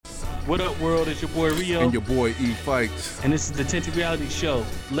What up, world? It's your boy Rio. And your boy E Fights. And this is the Tinted Reality Show.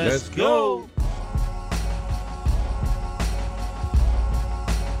 Let's go.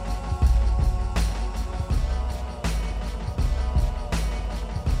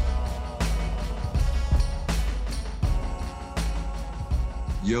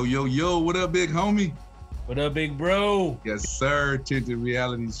 Yo, yo, yo, what up, big homie? What up, big bro? Yes, sir. Tinted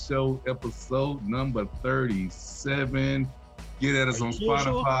Reality Show, episode number 37. Get at us on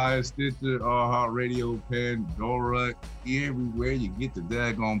Spotify, Stitcher, iHeartRadio, Pandora, everywhere you get the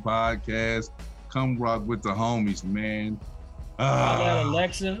daggone podcast. Come rock with the homies, man. All that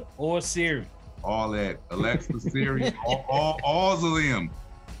Alexa or Siri. All that. Alexa, Siri, all of them.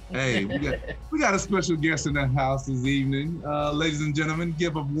 Hey, we got a special guest in the house this evening. Ladies and gentlemen,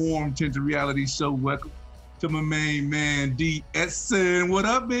 give a warm Tinted Reality Show welcome to my main man, D. Esson. What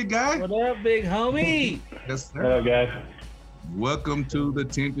up, big guy? What up, big homie? Yes, sir. Hello, guys. Welcome to the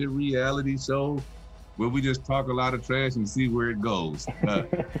Tinted Reality Show, where we just talk a lot of trash and see where it goes.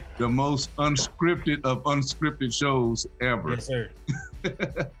 The most unscripted of unscripted shows ever. Yes, sir.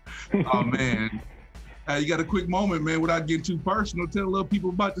 Oh, man. You got a quick moment, man, without getting too personal. Tell a little people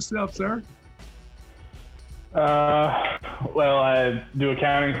about yourself, sir. Well, I do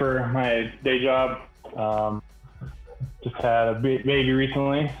accounting for my day job. Just had a baby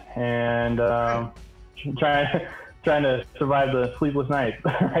recently, and trying to survive the sleepless nights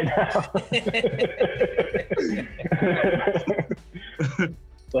right now.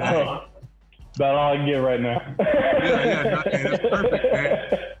 So, about all I can get right now. Yeah, that's perfect,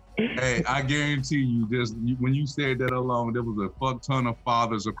 man. Hey, I guarantee you, when you said that alone, there was a fuck ton of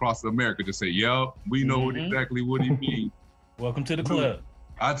fathers across America to say, "Yup, we know exactly what he means." Welcome to the club.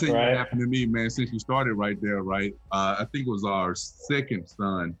 I'll tell you what happened to me, man. Since you started right there, right? I think it was our second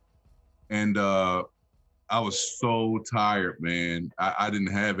son, and I was so tired, man. I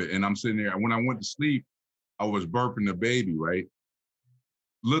didn't have it, and I'm sitting there. When I went to sleep, I was burping the baby, right?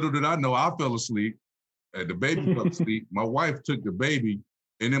 Little did I know, I fell asleep, and the baby fell asleep. My wife took the baby.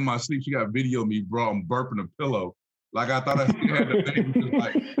 And in my sleep, she got video of me, bro. I'm burping a pillow. Like I thought I still had the baby, just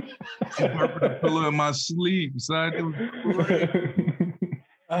like I'm burping a pillow in my sleep, son. It was great.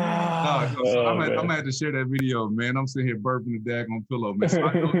 I'm gonna have to share that video, man. I'm sitting here burping the daggone pillow, man. So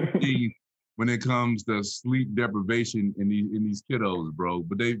I know the thing when it comes to sleep deprivation in these kiddos, bro.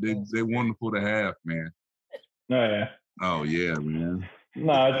 But they're wonderful to have, man. Oh yeah. Oh yeah, man.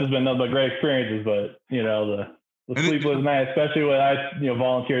 No, it's just been nothing but great experiences, but you know the sleepless night, especially when I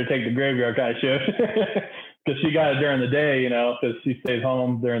volunteer to take the graveyard kind of shift, because she got it during the day, because she stays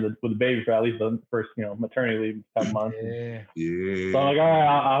home with the baby for at least the first maternity leave 10 months. Yeah. So I'm like, all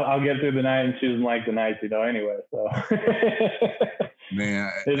right, I'll get through the night, and she doesn't like the nights, anyway. So man,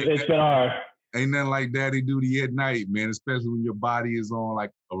 it's been hard. Ain't nothing like daddy duty at night, man, especially when your body is on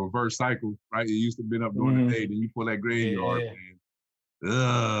like a reverse cycle, right? You used to been up during the day, then you pull that graveyard,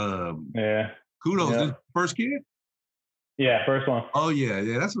 man. Yeah. Kudos. This first kid? Yeah, first one. Oh, yeah,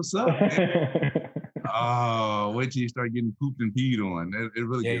 that's what's up, man. Oh, wait till you start getting pooped and peed on. It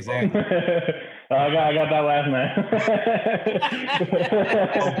really gets exactly. I got that last night.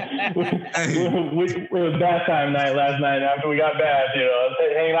 It was bath time night last night. After we got bath,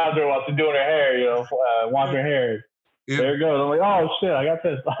 hanging out there while she's doing her hair, washing her hair. There it goes. I'm like, oh shit, I got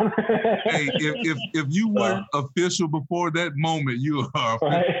pissed on. Hey, if you weren't official before that moment, you are a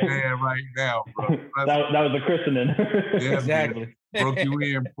man right now, bro. That was the christening. Yeah, exactly. Man, broke you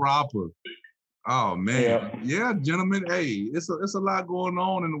in proper. Oh man, yeah, gentlemen. Hey, it's a lot going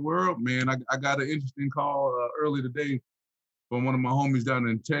on in the world, man. I got an interesting call early today from one of my homies down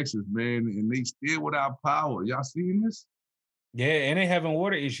in Texas, man, and they still without power. Y'all seen this? Yeah, and they having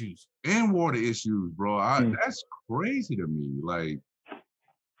water issues. And water issues, bro. That's crazy to me. Like,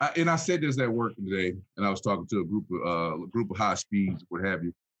 I said this at work today, and I was talking to a group of high speeds, what have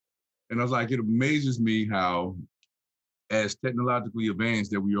you. And I was like, it amazes me how, as technologically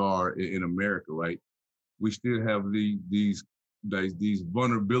advanced that we are in America, right? We still have these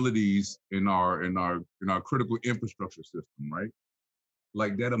vulnerabilities in our critical infrastructure system, right?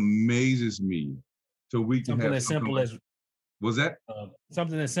 Like that amazes me. So we can something have as simple as. Was that?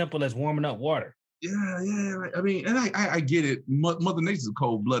 Something as simple as warming up water. Yeah. Right. I mean, and I get it. Mother Nature's a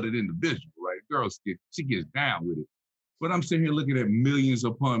cold-blooded individual, right? She gets down with it. But I'm sitting here looking at millions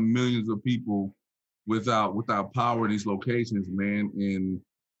upon millions of people without power in these locations, man.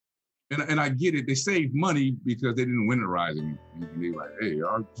 And I get it. They save money because they didn't winterize it. And they're like, hey,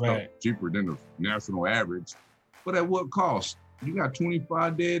 our stuff cheaper than the national average. But at what cost? You got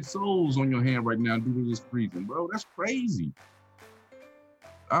 25 dead souls on your hand right now due to this freezing, bro. That's crazy.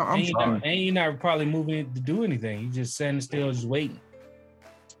 I'm sorry. And you're not probably moving to do anything. You're just standing still, just waiting.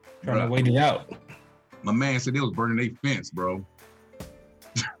 Trying to wait it out. My man said they was burning their fence, bro.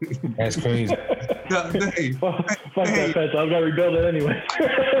 That's crazy. Hey, Fuck that fence. I've got to rebuild it anyway.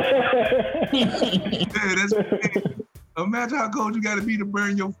 yeah, that's imagine how cold you got to be to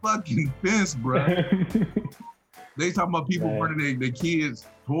burn your fucking fence, bro. They talking about people burning their kids'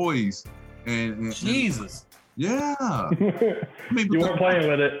 toys and Jesus. Yeah. I mean, you weren't playing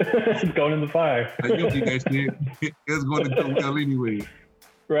with it. It's going in the fire. Like, you think that shit, it's going to go well anyway.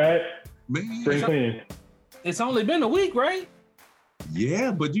 Right? Man. Spring cleaning. It's only been a week, right?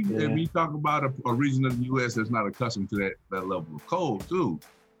 Yeah, but we talk about a region of the U.S. that's not accustomed to that level of cold, too.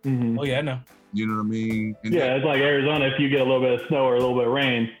 Mm-hmm. Oh, yeah, I know. You know what I mean? And it's like Arizona. If you get a little bit of snow or a little bit of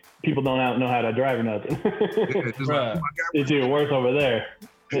rain, people don't know how to drive or nothing. It's like, it's even worse over there.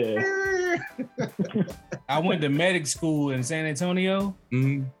 Yeah. I went to medic school in San Antonio.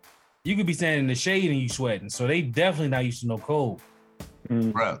 Mm-hmm. You could be standing in the shade and you sweating. So they definitely not used to no cold.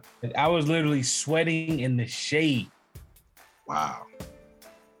 Mm-hmm. Bro. I was literally sweating in the shade. Wow.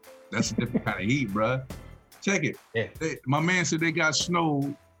 That's a different kind of heat, bro. Check it. Yeah. My man said they got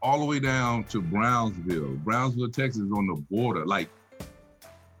snow all the way down to Brownsville. Brownsville, Texas, on the border, like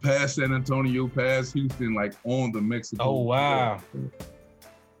past San Antonio, past Houston, like on the Mexico. Oh, wow.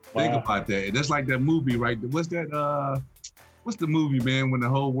 Think about that. That's like that movie, right? What's that? What's the movie, man? When the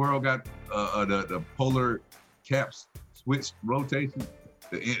whole world got the polar caps switched rotation,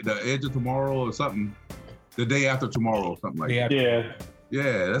 the edge of tomorrow or something, the day after tomorrow or something like that.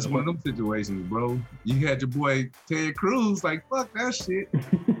 Yeah, that's one of them situations, bro. You had your boy Ted Cruz, like, fuck that shit.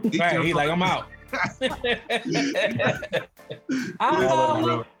 He's like, I'm out.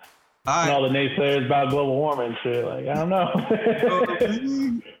 Bro. And all the naysayers about global warming and shit, like, I don't know.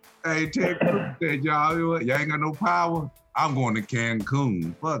 Hey, Ted Cruz said, y'all ain't got no power. I'm going to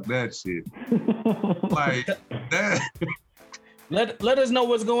Cancun. Fuck that shit. Like that. Let us know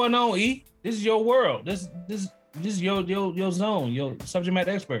what's going on, E. This is your world. This is your zone, your subject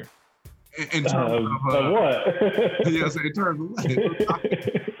matter expert. In terms of what? Yes, in terms of what?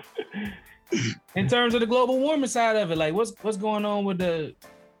 In terms of the global warming side of it, like what's going on with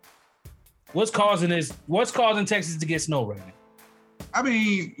what's causing Texas to get snow right now? I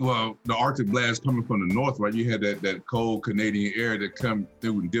mean, well, the Arctic blast coming from the north, right? You had that cold Canadian air that come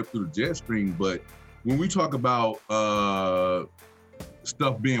through and dip through the jet stream. But when we talk about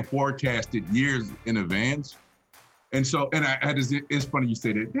stuff being forecasted years in advance, it's funny you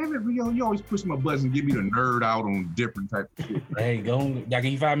say that. Damn it, Rio, you always push my buttons and give me the nerd out on different type of shit. Right? Hey, go on. I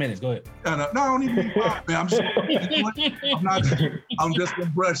give you 5 minutes. Go ahead. No, I don't even need 5, man. I'm just gonna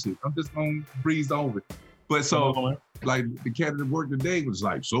brush it. I'm just gonna breeze over it. But so, like, the cat that worked today was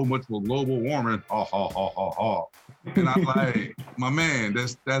like, so much for global warming. Ha ha ha ha ha. And I'm like, my man,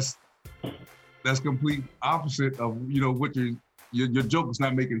 that's complete opposite of what your joke is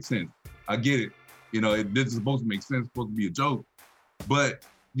not making sense. I get it. This is supposed to make sense, supposed to be a joke. But,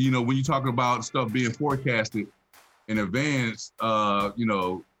 when you're talking about stuff being forecasted in advance,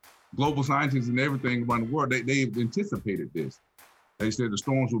 global scientists and everything around the world, they've anticipated this. They said the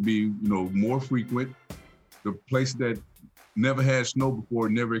storms will be, more frequent. The places that never had snow before,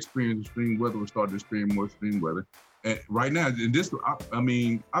 never experienced extreme weather, will start to experience more extreme weather. And right now,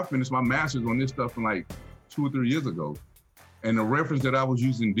 I finished my master's on this stuff from like 2 or 3 years ago. And the reference that I was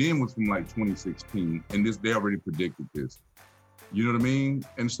using then was from like 2016, and they already predicted this. You know what I mean?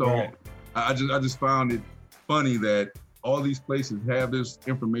 And so right. I just found it funny that all these places have this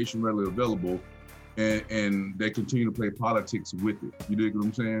information readily available, and they continue to play politics with it. You dig what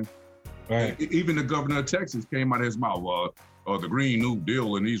I'm saying? Right. Even the governor of Texas came out of his mouth, the Green New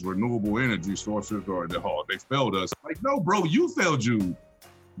Deal and these renewable energy sources, they failed us. Like, no, bro, you failed you.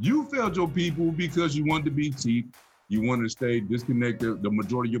 You failed your people because you wanted to be cheap. You wanted to stay disconnected, the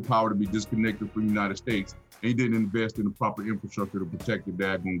majority of your power to be disconnected from the United States, and you didn't invest in the proper infrastructure to protect the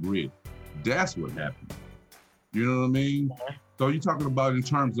daggone grid. That's what happened. You know what I mean? Okay. So you're talking about in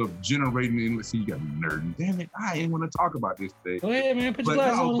terms of generating, and let's see, you got me nerding. Damn it, I ain't want to talk about this today. Go ahead, man, put your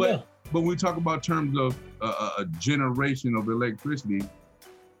glasses on. But when we talk about terms of a generation of electricity,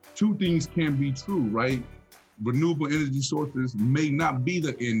 two things can be true, right? Renewable energy sources may not be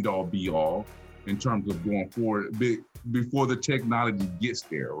the end-all, be-all in terms of going forward before the technology gets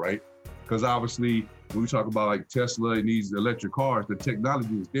there, right? Because obviously, when we talk about like Tesla and these electric cars, the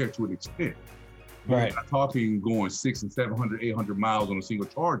technology is there to an extent. Right. We're not talking going 600 and 700, 800 miles on a single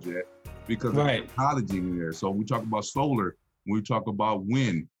charge yet because of the technology in there. So we talk about solar, when we talk about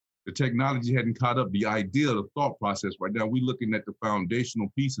wind, the technology hadn't caught up. The idea, the thought process right now, we're looking at the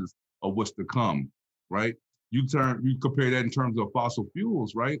foundational pieces of what's to come, right? You compare that in terms of fossil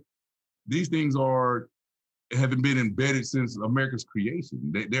fuels, right? These things are haven't been embedded since America's creation.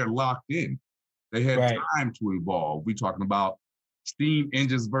 They're locked in. They had time to evolve. We're talking about steam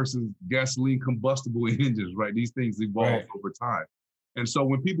engines versus gasoline combustible engines, right? These things evolve over time. And so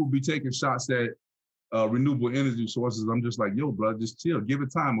when people be taking shots at renewable energy sources, I'm just like, yo, bro, just chill, give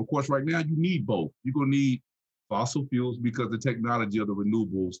it time. Of course, right now you need both. You're gonna need fossil fuels because the technology of the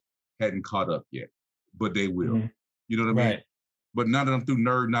renewables hadn't caught up yet, but they will. You know what I mean? But now that I'm through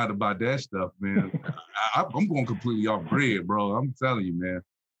nerding out about that stuff, man, I'm going completely off grid, bro. I'm telling you, man.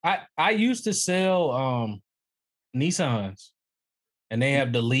 I used to sell Nissans, and they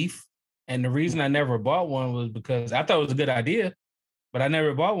have the Leaf. And the reason I never bought one was because I thought it was a good idea, but I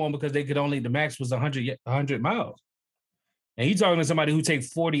never bought one because the max was 100 miles. And he's talking to somebody who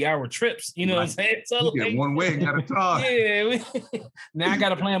takes 40-hour trips. You know what I'm saying? So you get one way and got to talk. Yeah. Now I got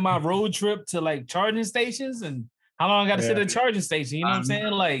to plan my road trip to like charging stations and how long I got to sit at a charging station. You know what I'm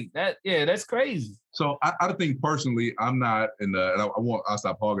saying? Like that. Yeah, that's crazy. So I think personally, I'm not in the, and I'll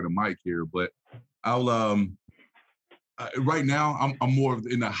stop hogging the mic here, but I'll, right now I'm more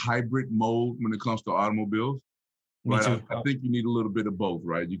in the hybrid mode when it comes to automobiles. Right? I think you need a little bit of both,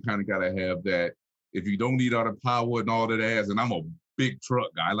 right? You kind of got to have that. If you don't need all the power and all that ass, and I'm a big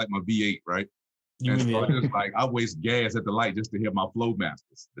truck guy, I like my V8, right? And so it's like I waste gas at the light just to hit my flow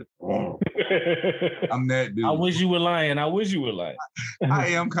masters. I'm that dude. I wish you were lying. I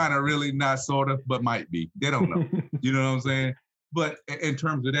am kind of really not sort of, but might be. They don't know. You know what I'm saying? But in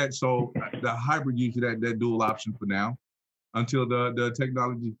terms of that, so the hybrid usually that dual option for now until the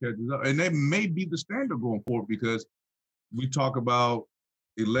technology catches up. And that may be the standard going forward because we talk about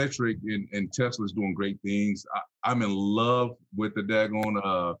electric and Tesla's doing great things. I'm in love with the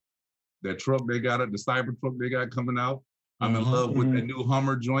daggone that truck they got, the cyber truck they got coming out. I'm in love with the new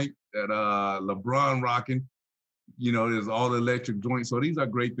Hummer joint that LeBron rocking. You know, there's all the electric joints. So these are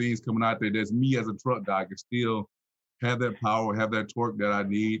great things coming out there. There's me as a truck guy can still have that power, have that torque that I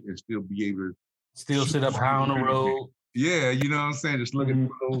need, and still be able to still sit up high on the road. Yeah, you know what I'm saying? Just look at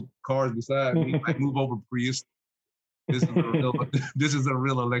those cars beside me, like move over Prius. This is a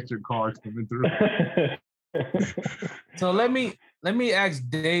real electric car coming through. So let me ask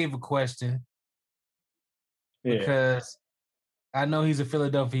Dave a question because I know he's a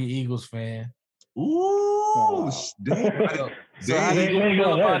Philadelphia Eagles fan. Ooh, Dave! So how do you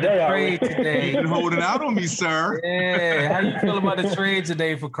feel about the trade today? You've been holding out on me, sir. Yeah, how you feel about the trade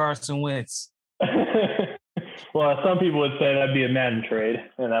today for Carson Wentz? Well, some people would say that'd be a Madden trade,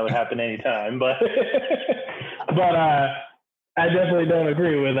 and that would happen anytime. But I definitely don't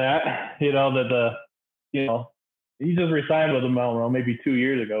agree with that. You know he just resigned with them. I don't know, maybe 2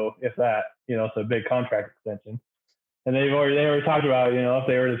 years ago, if that. You know, it's a big contract extension, and they already talked about if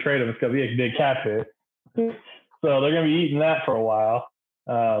they were to trade him, it's gonna be a big cap hit. So they're gonna be eating that for a while.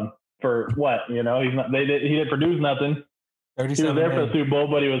 For what? He's not. He didn't produce nothing. He was there for the Super Bowl,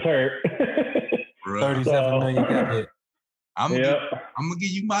 but he was hurt. 37 million cap hit. I'm gonna give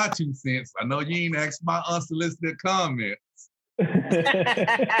you my 2 cents. I know you ain't asked my unsolicited comments.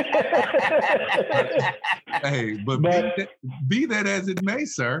 Hey, but be that as it may,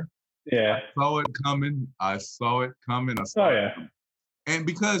 sir. Yeah. I saw it coming. It. And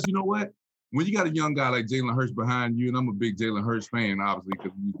because you know what? When you got a young guy like Jalen Hurts behind you, and I'm a big Jalen Hurts fan, obviously,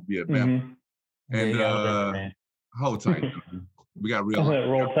 because we used to be at Bama. And hold tight. We got real life.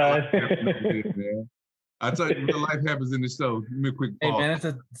 Roll Tide. I tell you, real life happens in the show. Give me a quick pause. Hey, man, that's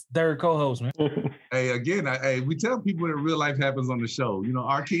a third co-host, man. Hey, again, we tell people that real life happens on the show.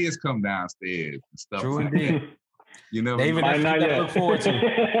 Our kids come downstairs and stuff. True indeed. David, that's what I look forward to.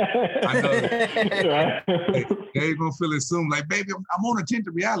 I know. Dave gonna feel it soon. Like, baby, I'm on a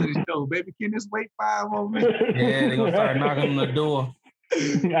tinted reality show. Baby, can this wait 5 more minutes? Yeah, they're gonna start knocking on the door.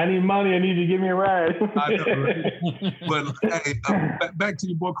 I need money. I need you to give me a ride. I know, right? But hey, back to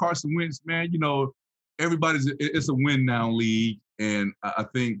your boy Carson Wentz, man. It's a win now league, and I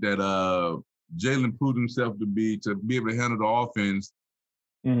think that Jalen proved himself to be able to handle the offense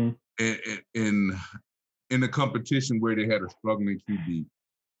in the competition where they had a struggling QB.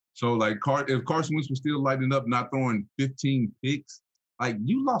 So like if Carson Wentz was still lighting up, not throwing 15 picks, like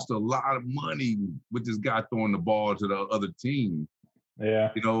you lost a lot of money with this guy throwing the ball to the other team.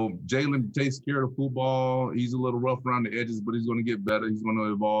 Yeah. Jalen takes care of the football. He's a little rough around the edges, but he's going to get better. He's going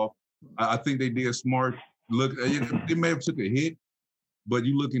to evolve. I think they did smart. Look, they may have took a hit, but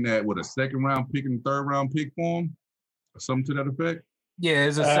you're looking at a 2nd round pick and 3rd round pick for him, or something to that effect. Yeah,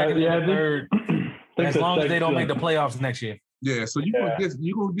 it's a 2nd and 3rd. As long as they don't make the playoffs next year. Yeah, so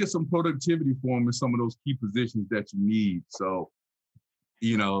you're gonna get some productivity for him in some of those key positions that you need. So,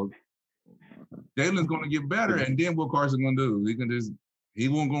 Jalen's gonna get better, and then what Carson gonna do? He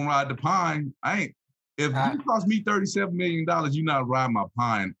won't gonna ride the pine. If you cost me $37 million, you're not riding my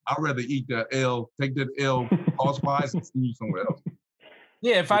pine. I'd rather eat that L, take that L cost-wise and see you somewhere else.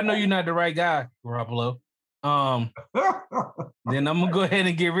 Yeah, if I know you're not the right guy, Garoppolo, then I'm gonna go ahead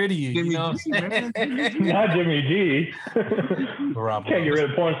and get rid of you. Jimmy you know G, what I'm saying? Not Jimmy G. Garoppolo. Can't get rid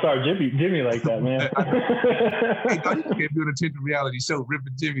of porn star Jimmy like that, man. Hey, thought you can't do an attention reality show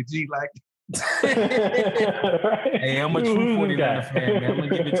ripping Jimmy G like. Hey, I'm a true 49er fan, man. I'm gonna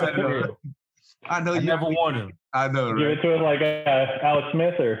give it to you. I know you never won him. I know, right? Give it to him like Alex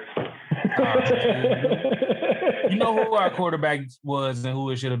Smith or. You know who our quarterback was and who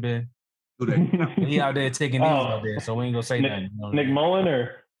it should have been? He out there taking these out there, so we ain't gonna say nothing. Nick Mullen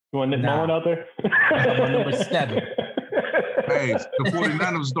or you want Nick Mullen out there? Number 7. Hey, the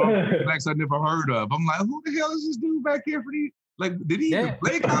 49ers started quarterbacks I never heard of. I'm like, who the hell is this dude back here for these? Like, did he even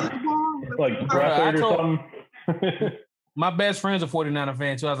play college ball? Like Bradford or something? My best friend's a 49er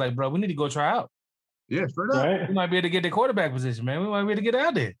fan too. I was like, bro, we need to go try out. Yeah, straight up. Right. We might be able to get the quarterback position, man. We might be able to get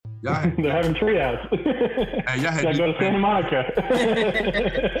out there. They're having tryouts. Hey, y'all had to go to Santa Monica.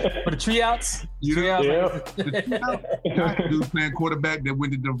 For the tryouts? Dude playing quarterback that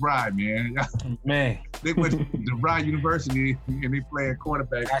went to DeVry, man. Man. They went to DeVry University and they playing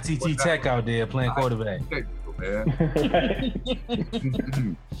quarterback. ITT Tech out there playing quarterback.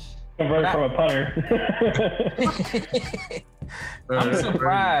 Convert from a punter. I'm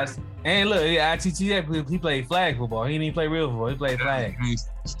surprised. And look, ITT Tech, he played flag football. He didn't even play real football. He played flag.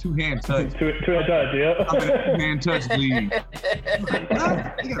 It's two-hand touch. Two-hand touch, yeah. I'm in a two-hand touch league.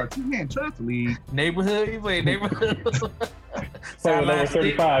 You got a two-hand touch league. Neighborhood? He played neighborhood. Play with over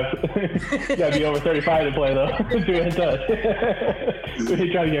 35. You gotta be over 35 to play though. Two-hand touch.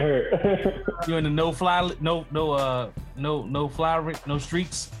 He's trying to get hurt. You in the no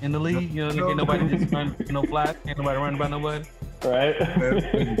streaks in the league. You know, can't nobody just run, no fly. Ain't nobody running by nobody. Right.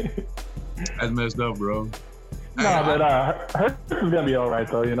 That's messed up, bro. No, but Hurts is gonna be all right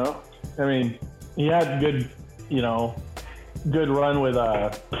though. You know, I mean, he had good run with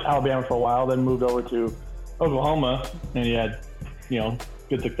Alabama for a while, then moved over to Oklahoma, and he had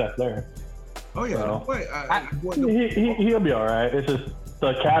good success there. Oh yeah, so, wait, he'll be all right. It's just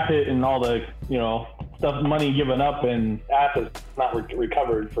the cap hit and all the stuff, money given up and assets not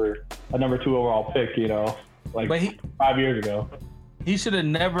recovered for a number 2 overall pick. Like 5 years ago. He should have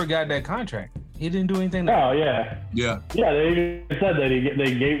never got that contract. He didn't do anything. Oh yeah. They even said that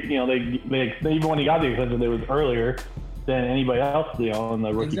they gave they even when he got the extension, it was earlier than anybody else in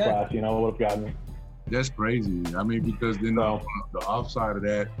the rookie class would have gotten it. That's crazy. I mean, because then the offside of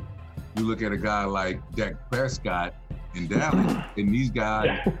that, you look at a guy like Dak Prescott in Dallas, and these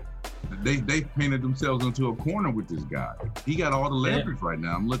guys, they painted themselves into a corner with this guy. He got all the leverage right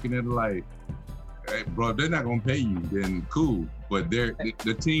now. I'm looking at it like, hey, bro, if they're not gonna pay you, then cool. But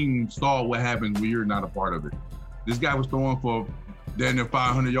the team saw what happens when you're not a part of it. This guy was throwing for damn near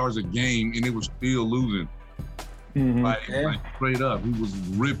 500 yards a game, and it was still losing. Mm-hmm. Like straight up, he was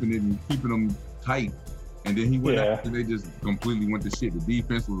ripping it and keeping them tight. And then he went out and they just completely went to shit. The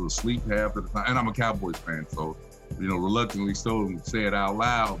defense was asleep half of the time. And I'm a Cowboys fan, so reluctantly so say it out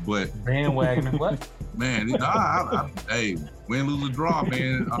loud. But bandwagon, what? Man, hey, win, lose, or draw,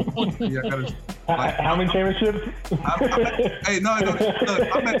 man. How many championships? I'm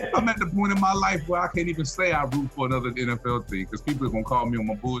at the point in my life where I can't even say I root for another NFL team because people are gonna call me on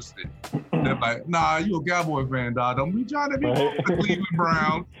my bullshit. They're like, nah, you a Cowboy fan, dog. Don't be trying to be the Cleveland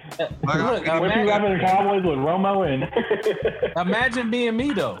Browns. Look, what you rapping the Cowboys with Romo and? Imagine being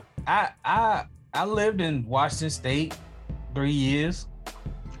me though. I lived in Washington State 3 years.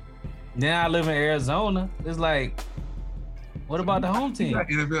 Now I live in Arizona. It's like, what about the home team? I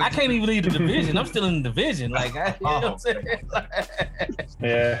can't even leave the division. I'm still in the division. Like, you know what I'm saying?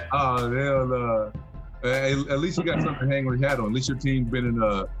 Yeah. Oh, hell no. At least you got something to hang your hat on. At least your team's been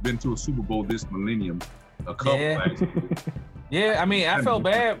to a Super Bowl this millennium. A couple actually. Yeah, I mean, I felt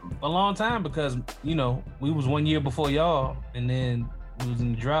bad a long time because, we was 1 year before y'all, and then we was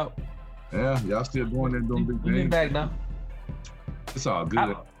in the drought. Yeah, y'all still going there doing big things. We'll be back now. It's all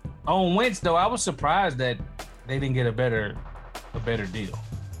good. On Wentz, though, I was surprised that they didn't get a better deal.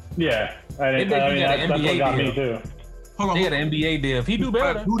 Yeah, that's what got me too. Hold on, they got an NBA deal. If he do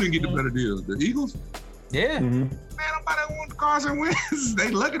better, who didn't get the better deal? The Eagles? Yeah. Mm-hmm. Man, nobody wants Carson Wentz.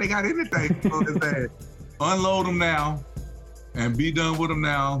 They lucky they got anything. Unload them now and be done with them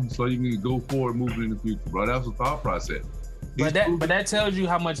now, so you can go forward, moving in the future, bro. That was the thought process. But that tells you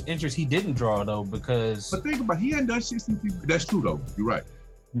how much interest he didn't draw though, because. But think about it, he hadn't done shit since that's true though. You're right.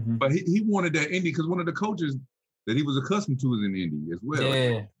 Mm-hmm. But he wanted that Indy because one of the coaches that he was accustomed to is in Indy as well.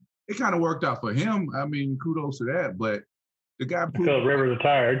 Yeah. It kind of worked out for him. I mean, kudos to that. But the guy Philip Rivers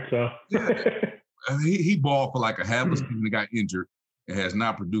retired, so. Yeah. he balled for like a half a season and got injured and has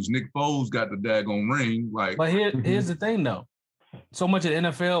not produced. Nick Foles got the daggone ring. Like, but here's the thing though. So much of the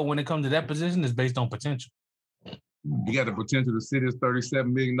NFL when it comes to that position is based on potential. He got the potential to sit his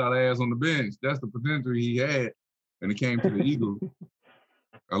 $37 million ass on the bench. That's the potential he had when it came to the Eagles.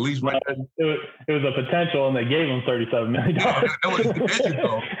 At least right. It was a potential, and they gave him $37 million. That was the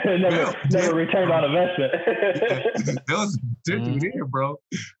potential, though. never returned on investment. There was potential here, bro.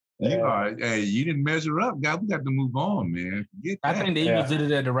 Hey, you didn't measure up, guys. We got to move on, man. I think the Eagles did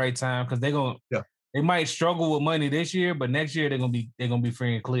it at the right time because they might struggle with money this year, but next year they're gonna be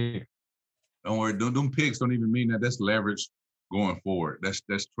free and clear. Don't worry, them picks don't even mean that. That's leverage going forward. That's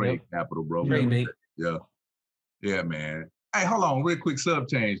trade capital, bro. Yeah, man. Hey, hold on, real quick sub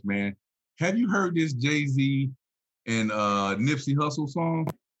change, man. Have you heard this Jay-Z and Nipsey Hussle song?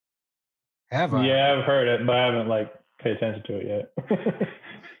 Have I? Yeah, I've heard it, but I haven't paid attention to it yet.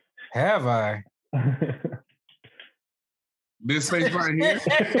 Have I? This face right here,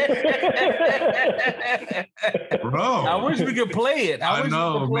 bro. I wish we could play it. I wish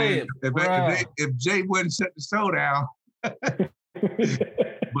know, we could play man. If Jay wouldn't shut the show down.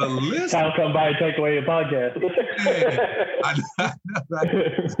 But listen, I'll come by and take away your podcast.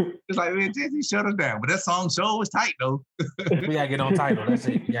 It's like, man, Jay-Z shut us down. But that song show was tight, though. We gotta get on title. That's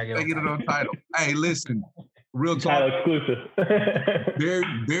it. We gotta get it on title. Hey, listen, real talk. Title exclusive.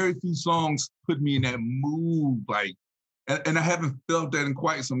 Very few songs put me in that mood, and I haven't felt that in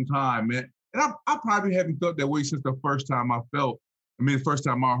quite some time, man. And I probably haven't felt that way since the first time I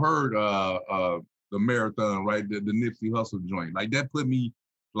heard the marathon, right? The Nipsey Hussle joint. Like, that put me,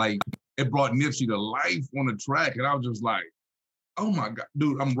 it brought Nipsey to life on the track. And I was just like, oh my God,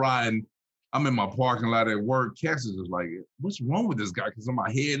 dude, I'm riding. I'm in my parking lot at work. Cassius is like, what's wrong with this guy? Because my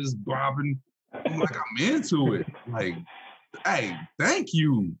head is bobbing. I'm like, I'm into it. Like, hey, thank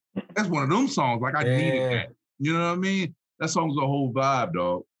you. That's one of them songs. Like, I needed that. You know what I mean? That song's a whole vibe,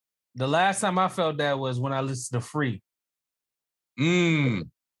 dog. The last time I felt that was when I listened to Free.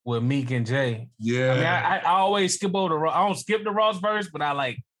 With Meek and Jay. Yeah. I mean, I always skip over I don't skip the Ross verse, but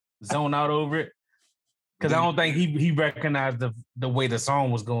I zone out over it. Because I don't think he recognized the way the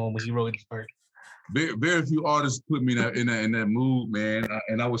song was going when he wrote his verse. Very few artists put me in that mood, man.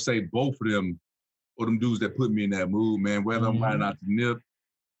 And I would say both of them or them dudes that put me in that mood, man. Whether I'm riding out to Nip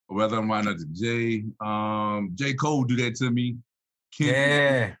or whether I'm riding out to Jay. J. Cole do that to me.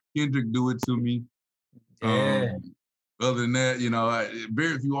 Kendrick do it to me. Other than that,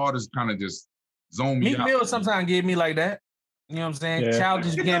 very few artists kind of just zone me out. Meek Mill sometimes give me like that. You know what I'm saying? Yeah.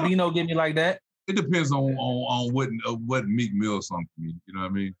 Childish Gambino give me like that. It depends on what Meek Mill song for me. You know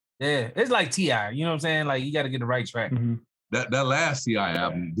what I mean? Yeah, it's like T.I. You know what I'm saying? Like, you got to get the right track. Mm-hmm. That last T.I.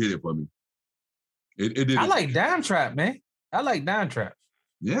 album did it for me. It did. I like Dime Trap, man. I like Dime Trap.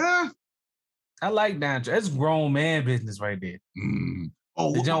 Yeah. I like Dime Trap. It's grown man business right there.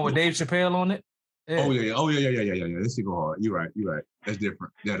 Oh, the joint with Dave Chappelle on it. Yeah. Oh yeah. This shit go hard. You're right. That's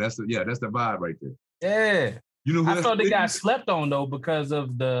different. Yeah, that's the vibe right there. Yeah. You know who I thought they got slept on though because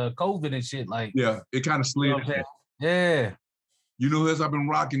of the COVID and shit. Like, yeah, it kind of slid. Yeah. You know who else I've been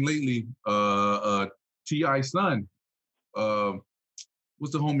rocking lately? T.I.'s son.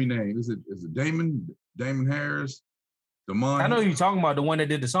 What's the homie name? Is it Damon Harris? I know you're talking about the one that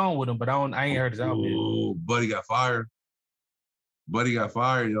did the song with him, but I ain't heard his album yet. Oh, Buddy got fired.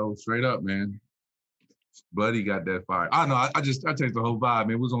 Yo, straight up, man. Buddy got that fire. I know. I changed the whole vibe,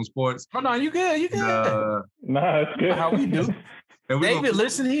 man. It was on sports. Oh no, you good? Nah, it's good. How we do? David,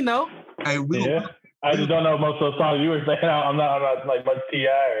 listen, he know. Hey, I just don't know most of the songs you were saying. I'm not like much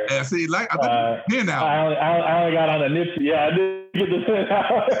T.I. Yeah, see, I thought you now. I only got on the Nipsey. Yeah, I did get the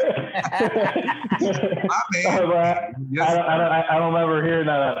I don't remember hearing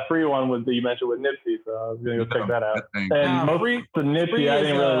that free one that you mentioned with Nipsey, so I was gonna go check that out. And most of Nipsey I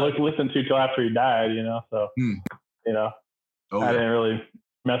didn't really listen to till after he died, So I didn't really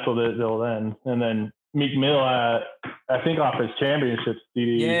mess with it till then. And then Meek Mill, I think off his championship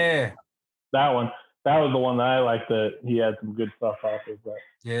CD. Yeah. That one. That was the one that I liked, that he had some good stuff off of that.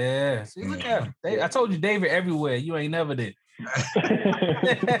 Yeah. See, look at him. I told you David everywhere. You ain't never did.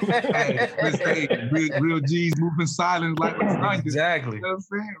 Real G's moving silent like exactly. You know what I'm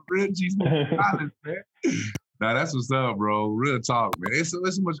saying? Real G's moving silent, man. Nah, that's what's up, bro. Real talk, man. It's so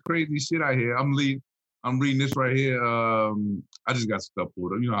much crazy shit out here. I'm reading this right here. I just got stuff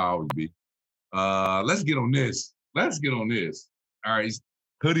pulled up. You know how I always be. Let's get on this. All right.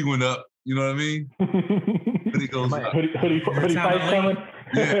 Hoodie went up. You know what I mean? Hoodie goes up. Hoodie fight coming.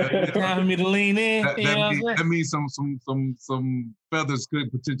 Yeah. Time for me to lean in. That means some feathers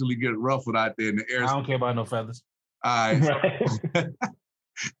could potentially get ruffled out there in the air. I don't care about no feathers. All right.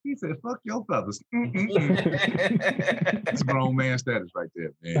 He said, fuck your feathers. It's grown man status right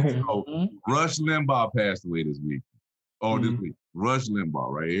there, man. So Rush Limbaugh passed away this week. This week. Rush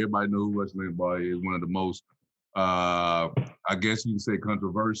Limbaugh, right? Everybody knows who Rush Limbaugh is, one of the most, I guess you can say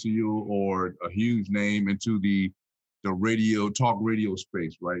controversial or a huge name into the talk radio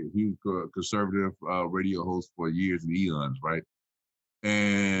space, right? He was a conservative radio host for years and eons, right?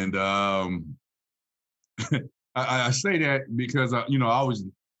 And I say that because I always,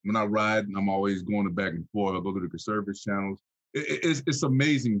 when I ride, I'm always going back and forth. I go to the conservative channels. It's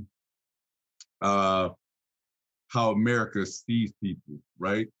amazing how America sees people,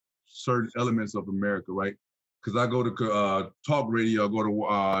 right? Certain elements of America, right? Because I go to talk radio, I go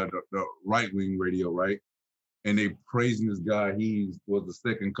to the right-wing radio, right? And they praising this guy. He was the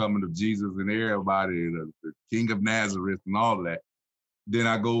second coming of Jesus and everybody, the King of Nazareth and all of that. Then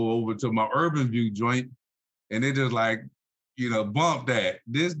I go over to my Urban View joint, and they just like, bump that.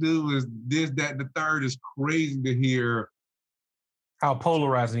 This dude is this, that, the third. Is crazy to hear how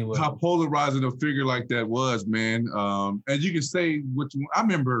polarizing he was. How polarizing a figure like that was, man. And you can say what you. I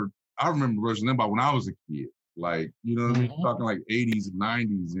remember Rush Limbaugh when I was a kid. Like, what I mean? Talking like 80s and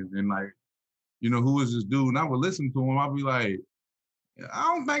 90s, and like, who is this dude? And I would listen to him. I'd be like,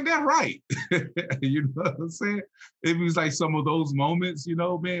 I don't think that's right. You know what I'm saying? It was like some of those moments,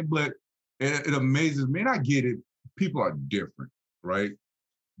 man. But it amazes me. And I get it. People are different, right?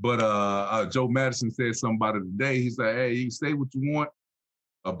 But Joe Madison said something about it today. He said, hey, you say what you want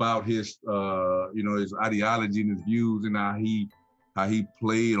about his, his ideology and his views and how he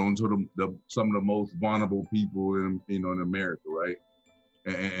played onto some of the most vulnerable people in America, right?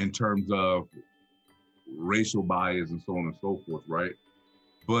 In terms of racial bias and so on and so forth, right?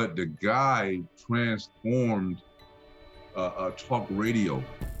 But the guy transformed talk radio.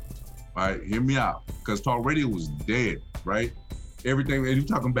 All right, hear me out, because talk radio was dead, right? Everything, and you're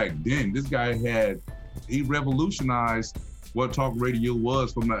talking back then, this guy he revolutionized what talk radio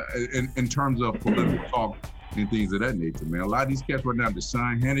was in terms of political talk and things of that nature, man. A lot of these cats right now, the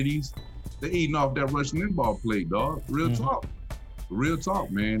Sean Hannity's, they're eating off that Rush Limbaugh plate, dog. Real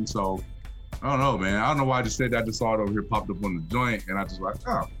talk, man. So, I don't know, man. I don't know why I just said that. I just saw it over here, popped up on the joint, and I just like,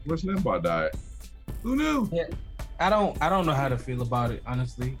 Rush Limbaugh died. Who knew? Yeah. I don't know how to feel about it,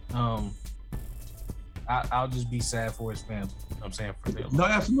 honestly. I'll just be sad for his family. You know what I'm saying? For them. No,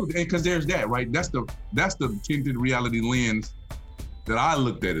 absolutely. And because there's that, right? That's the tinted reality lens that I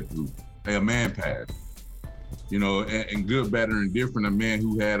looked at it through. Hey, a man passed. And good, better, and different. A man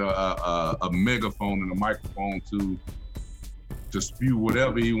who had a megaphone and a microphone to spew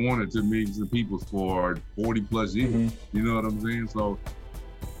whatever he wanted to millions of people for 40 plus years. Mm-hmm. You know what I'm saying? So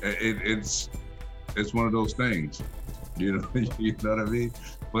it's one of those things. You know what I mean?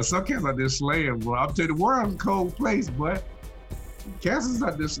 But some cats out there slaying, bro. I'm telling you, the world's a cold place, but cats is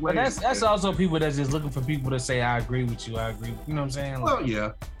out there slaying. But that's also people that's just looking for people to say, I agree with you, I agree. You know what I'm saying? Like, well,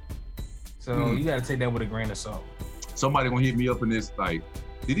 yeah. So you got to take that with a grain of salt. Somebody gonna hit me up in this, like,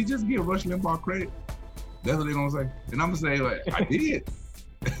 did he just give Rush Limbaugh credit? That's what they're gonna say. And I'm gonna say, like, I did.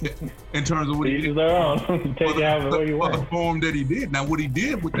 In terms of what he did. The form that he did. Now, what he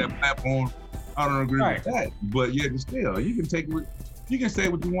did with that platform, I don't agree with that. But yeah, still, you can say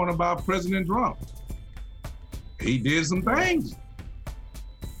what you want about President Trump. He did some things.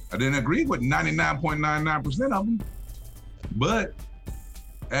 I didn't agree with 99.99% of them. But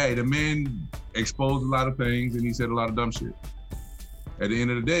hey, the man exposed a lot of things and he said a lot of dumb shit. At the end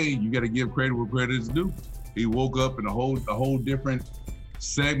of the day, you got to give credit where credit is due. He woke up in a whole different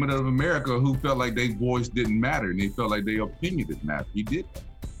segment of America who felt like their voice didn't matter and they felt like their opinion didn't matter. He did that.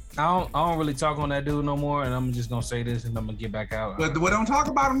 I don't really talk on that dude no more, and I'm just gonna say this and I'm gonna get back out. But we don't talk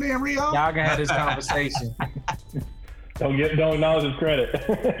about him then, Rio. Y'all can have this conversation. Don't acknowledge his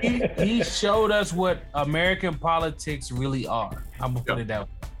credit. he showed us what American politics really are. I'm gonna put it that way.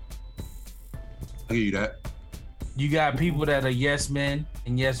 I hear you that. You got people that are yes men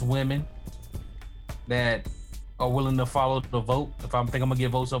and yes women that are willing to follow the vote. If I'm gonna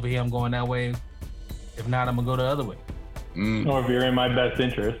get votes over here, I'm going that way. If not, I'm gonna go the other way. Or if you're in my best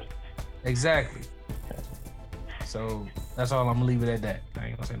interest. Exactly. So that's all. I'm gonna leave it at that. I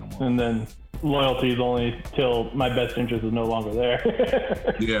ain't gonna say no more. And then loyalty is only till my best interest is no longer there.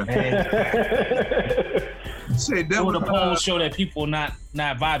 Yeah. Say that the polls show that people not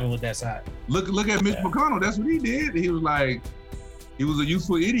vibing with that side. Look at Mitch McConnell. That's what he did. He was like, he was a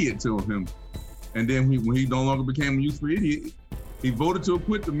useful idiot to him. And then when he no longer became a useful idiot, he voted to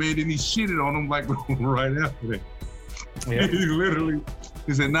acquit the man. Then he shitted on him like right after that. Yeah.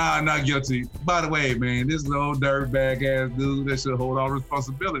 He said, nah, I'm not guilty. By the way, man, this is an old dirtbag ass dude that should hold all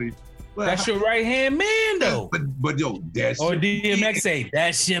responsibility. That's your right hand man, though. But yo, that's or DMX say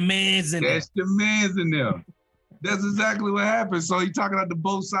that's your man's in there. That's your man's in there. That's exactly what happened. So he talking out the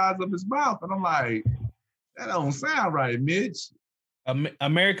both sides of his mouth, and I'm like, that don't sound right, Mitch.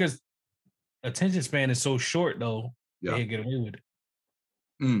 America's attention span is so short, though. Yeah. They get away with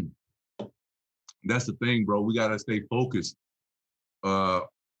it. That's the thing, bro. We gotta stay focused on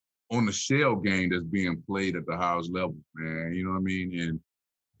the shell game that's being played at the highest level, man. You know what I mean? And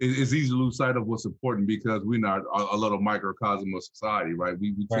it's easy to lose sight of what's important because we're not a little microcosm of society, right?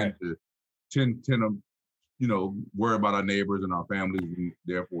 We tend to, you know, worry about our neighbors and our families and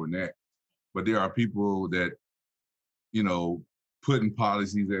therefore that. But there are people that, you know, putting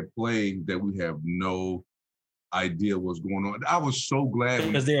policies at play that we have no idea what's going on. I was so glad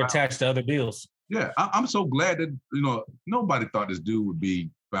because they're attached to other bills. Yeah, I'm so glad that, you know, nobody thought this dude would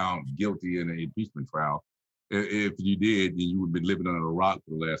be found guilty in an impeachment trial. If you did, then you would have been living under a rock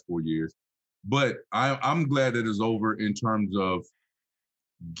for the last 4 years. But I'm glad that it's over in terms of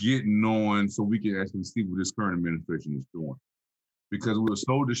getting on so we can actually see what this current administration is doing. Because we were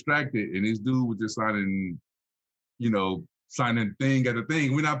so distracted and this dude was just signing, you know, signing thing at a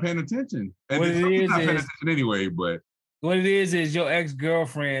thing. We're not paying attention. And we're not paying attention anyway, but. What it is your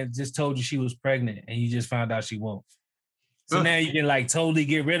ex-girlfriend just told you she was pregnant and you just found out she won't. So now you can like totally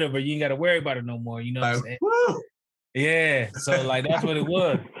get rid of her. You ain't got to worry about it no more. You know what I'm saying? Woo! Yeah. So like that's what it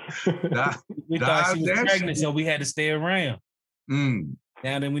was. We thought she was pregnant, so we had to stay around. Now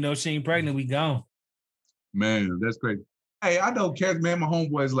that we know she ain't pregnant, we gone. Man, that's crazy. Hey, I know cats, man, my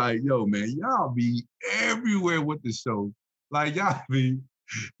homeboy's like, yo, man, y'all be everywhere with the show. Like y'all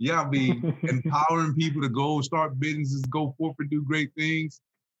be empowering people to go start businesses, go forth and do great things.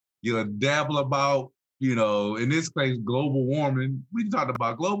 You dabble about, you know, in this case, global warming. We talked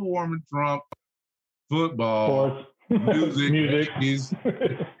about global warming, Trump, football, music.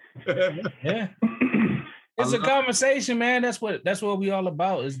 Yeah. It's a conversation, man. That's what we all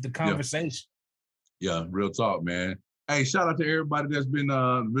about is the conversation. Yeah, real talk, man. Hey, shout out to everybody that's been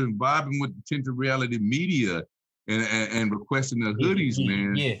vibing with the Tinted Reality Media and requesting the hoodies,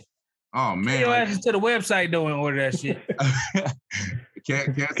 man. Yeah. Oh man. You ask to the website though and order that shit.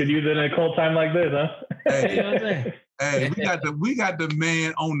 Could use it in a cold time like this, huh? Hey, you know what I'm saying? Hey, we got the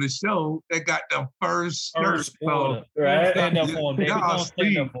man on the show that got the first shirt. So, right? Stand up for him, baby. Y'all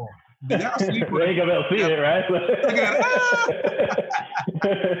stand up for him. Y'all sleep with ain't gonna be able to see it, right?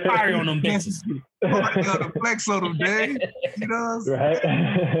 Fire on them bitches. The flex on them, Dave. You know what I'm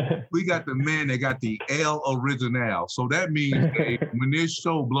saying? Right. We got the man that got the L original. So that means when this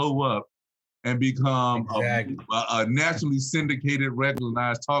show blow up and become a nationally syndicated,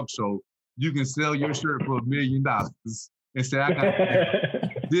 regularized talk show, you can sell your shirt for $1 million and say, I got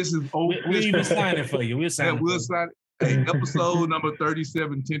this is old. We'll even sign it for you. We'll sign it. Hey, episode number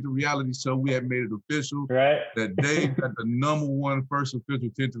 37, Tinted Reality Show. We have made it official. Right. That Dave got the #1 first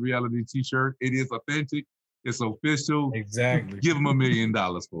official Tinted Reality t-shirt. It is authentic. It's official. Exactly. Give him $1 million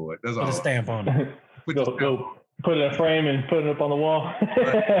for it. That's all. Put a stamp on it. Go put it in a frame and put it up on the wall.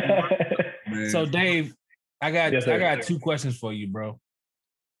 So Dave, I got 2 questions for you, bro. All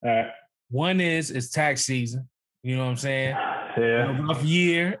right. One is it's tax season. You know what I'm saying? Yeah. Rough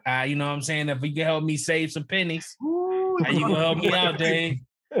year. You know what I'm saying? If you can help me save some pennies, how you gonna help me out, Dave?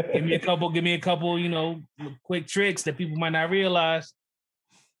 Give me a couple, you know, quick tricks that people might not realize.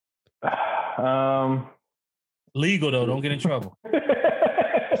 Legal though, don't get in trouble.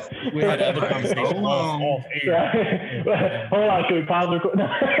 We had other conversations. Hold on. Hold on, can we pause the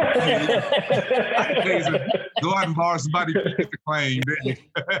Go out and borrow somebody to get the claim.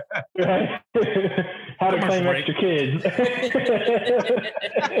 How to claim extra kids.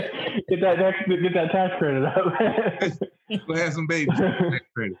 Get that tax credit up. Go have some babies. Tax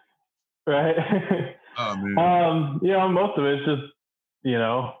credit. Right. Oh man. You know, most of it's just, you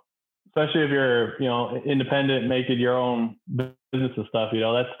know, especially if you're, you know, independent, making your own business and stuff, you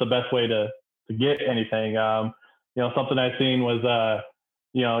know, that's the best way to get anything. You know, something I've seen was,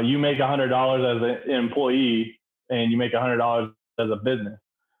 you know, you make $100 as an employee and you make $100 as a business.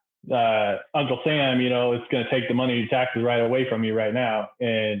 Uncle Sam, you know, it's going to take the money taxes right away from you right now.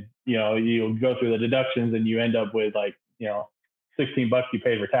 And, you know, you go through the deductions and you end up with like, you know, $16 you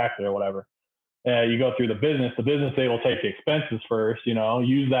paid for taxes or whatever. You go through the business, they will take the expenses first, you know,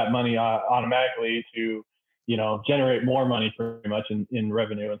 use that money automatically to, you know, generate more money pretty much in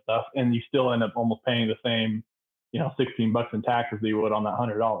revenue and stuff. And you still end up almost paying the same, you know, $16 in taxes that you would on that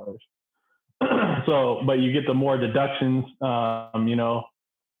 $100. So, but you get the more deductions, you know,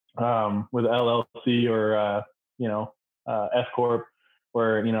 with LLC or, you know, S Corp,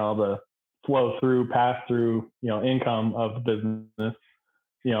 where, you know, the flow through, pass through, you know, income of the business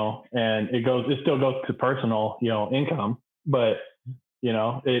and it still goes to personal, income, but,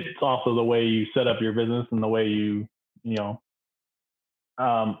 it's also the way you set up your business and the way you,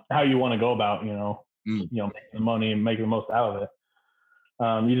 how you want to go about, making the money and making the most out of it.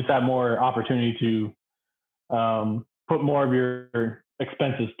 You just have more opportunity to put more of your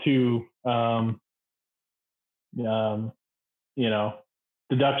expenses to,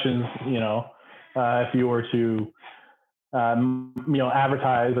 deductions, if you were to,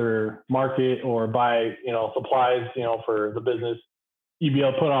 advertise or market or buy, supplies, for the business, you'd be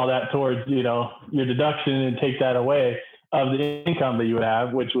able to put all that towards, your deduction and take that away of the income that you would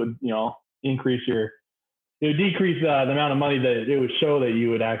have, which would, decrease the amount of money that it would show that you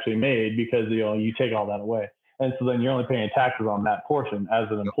would actually made because, you take all that away. And so then you're only paying taxes on that portion. As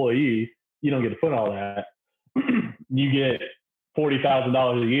an employee, you don't get to put all that. You get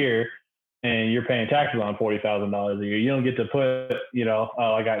 $40,000 a year and you're paying taxes on $40,000 a year. You don't get to put,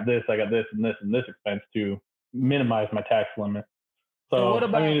 I got this, and this expense to minimize my tax limit. So what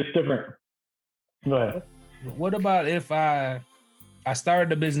about, it's different. Go ahead. What about if I started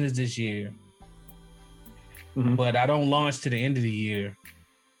the business this year, but I don't launch to the end of the year,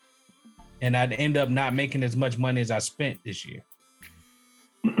 and I'd end up not making as much money as I spent this year?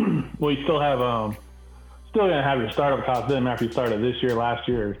 Well, you still have still gonna have your startup costs. Doesn't matter if you started this year, last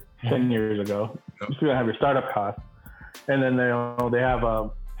year, or 10 years ago. You're still gonna have your startup costs, and then they have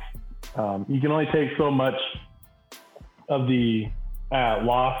you can only take so much of the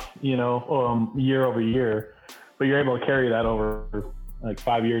loss, year over year, but you're able to carry that over like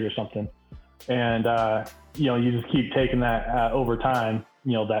 5 years or something, and you just keep taking that over time.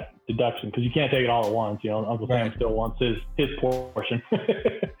 That deduction, because you can't take it all at once. Uncle Sam still wants his portion.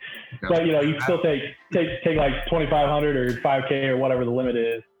 But you still take like 2,500 or 5K or whatever the limit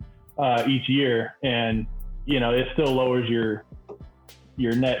is each year, and it still lowers your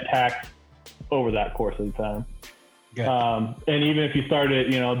net tax over that course of the time. And even if you start at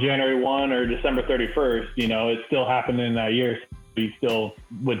January 1 or December 31st, it still happened in that year, so you still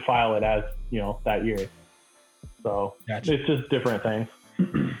would file it as that year. So It's just different things.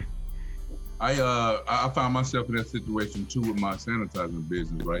 I found myself in that situation too with my sanitizing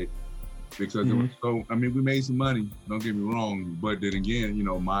business, right? Because it was so. I mean, we made some money. Don't get me wrong, but then again,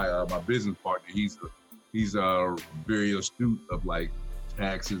 my business partner, he's very astute of like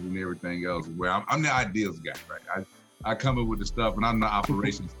taxes and everything else. Where I'm the ideas guy, right? I come up with the stuff, and I'm the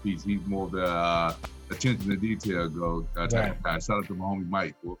operations piece. He's more of the attention to detail type of guy. Shout out to my homie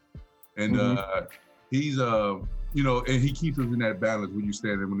Mike, and he's and he keeps us in that balance when you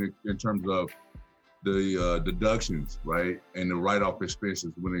stand in terms of the deductions, right, and the write-off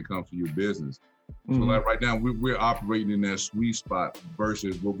expenses when it comes to your business. So like right now, we're operating in that sweet spot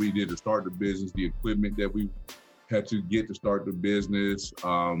versus what we did to start the business, the equipment that we had to get to start the business,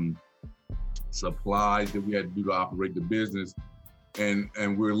 supplies that we had to do to operate the business, and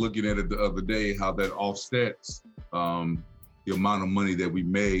we're looking at it the other day how that offsets the amount of money that we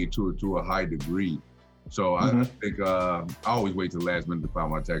made to a high degree. So I think I always wait till the last minute to file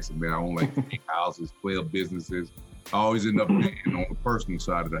my taxes, man. I own like 8 houses, 12 businesses. I always end up paying on the personal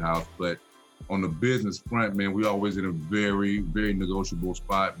side of the house, but on the business front, man, we always in a very, very negotiable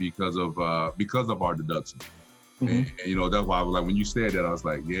spot because of our deduction. And that's why I was like, when you said that, I was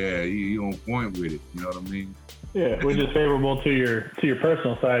like, yeah, you on point with it. You know what I mean? Yeah, which is favorable to your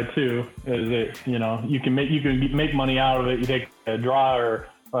personal side too. Is it you can make money out of it. You take a draw or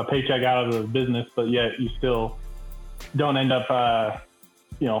a paycheck out of the business, but yet you still don't end up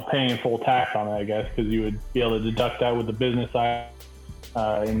paying full tax on it, I guess, because you would be able to deduct that with the business side,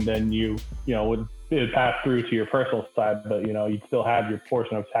 and then it would pass through to your personal side, but you'd still have your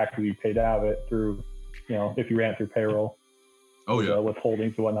portion of taxes you paid out of it through if you ran it through payroll.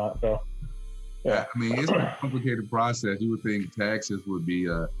 Withholdings and whatnot. So yeah, I mean, it's a complicated process. You would think taxes would be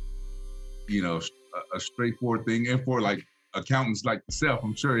a straightforward thing, and for like accountants like yourself,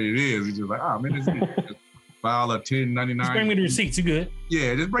 I'm sure it is. It's just like, man, it's just file a 1099. Just bring me the receipts, you good?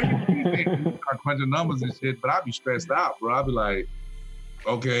 Yeah, just bring me the receipts. I crunch the numbers and shit, but I'd be stressed out, bro. I'd be like,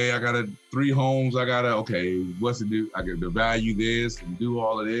 okay, I got 3 homes. What's the do? I got to value this and do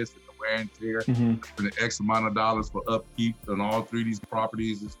all of this and the wear and tear, and the X amount of dollars for upkeep on all 3 of these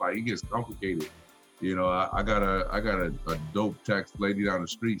properties. It's like, it gets complicated. I got a dope tax lady down the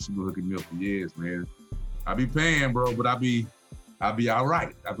street. She been hooking me up for years, man. I be paying, bro, but I be all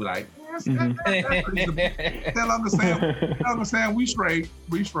right. I be like, tell Uncle Sam, we straight.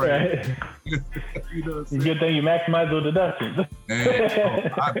 Right. Good thing you maximize those deductions.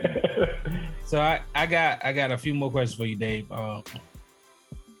 So I got a few more questions for you, Dave.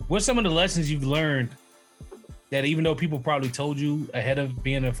 What's some of the lessons you've learned that even though people probably told you ahead of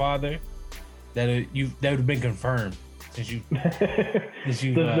being a father, that would have been confirmed since you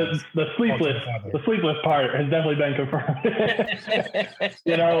the sleepless part has definitely been confirmed.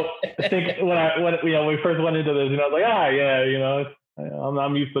 I think when we first went into this, I was like,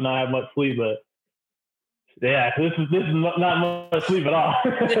 I'm used to not having much sleep, but yeah, this is not much sleep at all.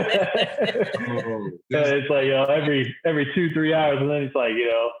 It's like every 2-3 hours, and then it's like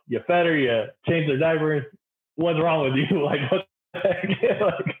you fed her, you change their diapers. What's wrong with you? Like what the heck?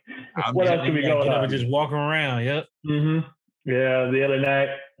 Like, what else can be going on? Just walking around. Yep. Mm-hmm. Yeah, the other night,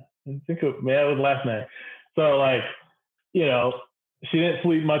 I think it was last night. So she didn't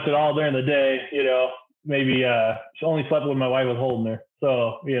sleep much at all during the day. Maybe she only slept when my wife was holding her.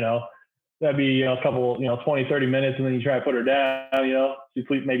 So that'd be a couple 20-30 minutes, and then you try to put her down. She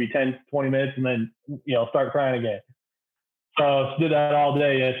sleep maybe 10-20 minutes, and then start crying again. So she did that all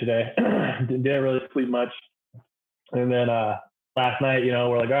day yesterday. Didn't really sleep much. And then last night,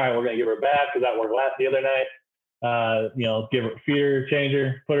 we're like, all right, we're gonna give her a bath because that worked the other night. Give her, feed her, change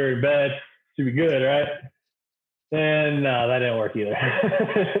her, put her in bed. She'd be good, right? And no, that didn't work either.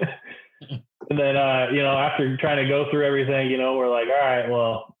 And then after trying to go through everything, we're like, all right,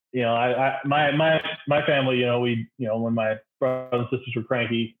 well, my family, we when my brothers and sisters were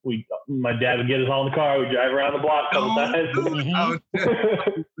cranky, my dad would get us all in the car, we'd drive around the block a couple times.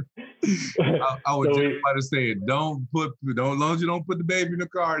 I was just about to say, as long as you don't put the baby in the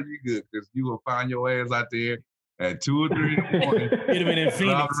car, you good, because you will find your ass out there at 2 or 3 in the morning. You'd have been in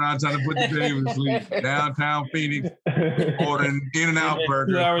Phoenix. Around trying to put the baby to sleep. Downtown Phoenix, ordering In-N-Out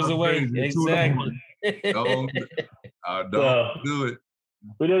burger. 2 hours away. Exactly. Don't do it.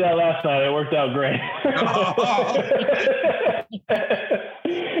 We did that last night. It worked out great.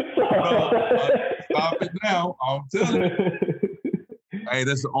 Stop it now. I'm telling you. Hey,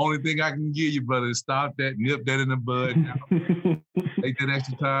 that's the only thing I can give you, brother. Stop that, nip that in the bud. Take that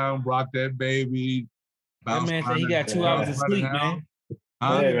extra time, rock that baby. That man said he got 2 hours of sleep, man.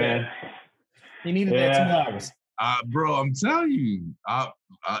 Hey, man. He needed that 2 hours. Bro, I'm telling you, I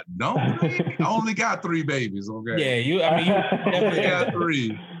only got 3 babies, okay? Yeah, you definitely got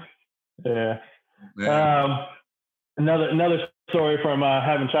 3. Yeah. Another story from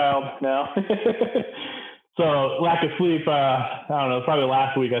having a child now. So lack of sleep, I don't know, probably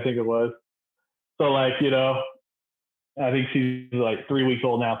last week, I think it was. So I think she's like 3 weeks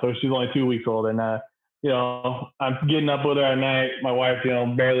old now, so she's only 2 weeks old. And, I'm getting up with her at night. My wife,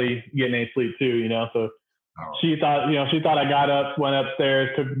 barely getting any sleep too, so she thought I got up, went upstairs,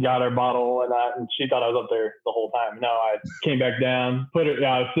 got her bottle and that, and she thought I was up there the whole time. No, I came back down, I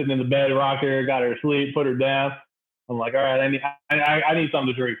was sitting in the bed, rocked her, got her to sleep, put her down. I'm like, all right, I need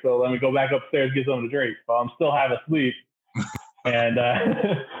something to drink. So let me go back upstairs, get something to drink. So I'm still half asleep. And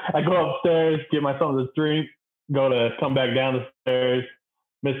I go upstairs, get my something to drink, come back down the stairs,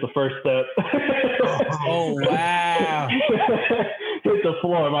 miss the first step. Oh, wow. Hit the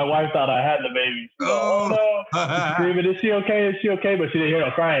floor. My wife thought I had the baby. Oh no. She's screaming, is she okay? Is she okay? But she didn't hear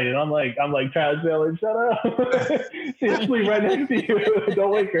no crying. And I'm like trying to tell her, shut up. She's asleep right next to you. Don't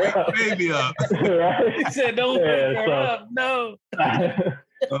wake her up. Baby up. Right? He said, don't wake her up. No. Right,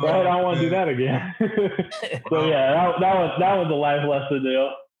 I don't want to do that again. So yeah, that was a life lesson,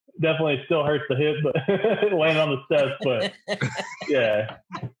 Definitely still hurts the hip, but laying on the steps. But yeah,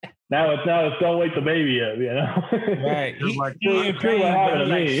 now it's don't wake the baby up, Right. True what happened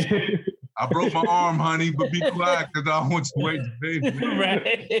to me. I broke my arm, honey, but be quiet because I don't want you to wake the baby.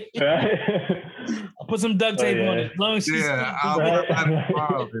 Right. I'll put some duct tape on it. As long as she's I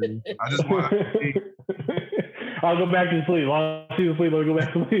just want to I'll go back to sleep. While she's asleep, I'll go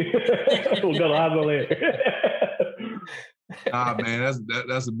back to sleep. We'll go to the hospital later. Man,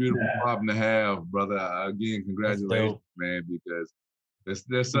 that's a beautiful problem to have, brother. Again, congratulations, man, because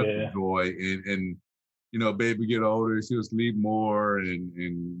there's such a joy, and baby get older, she'll sleep more, and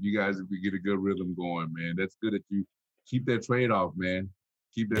you guys get a good rhythm going, man. That's good that you keep that trade off, man.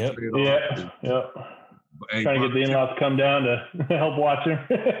 Keep that trade off. Yep. Trying to get the in-laws to come down to help watch him.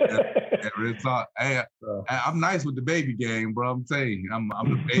 I'm nice with the baby game, bro. I'm saying, I'm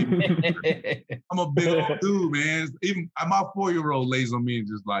the baby. I'm a big old dude, man. Even my 4-year-old lays on me and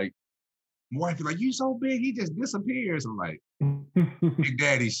just like, my wife is like, you so big, he just disappears. I'm like, big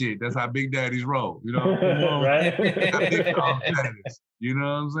daddy shit. That's how big daddies roll, Right? You know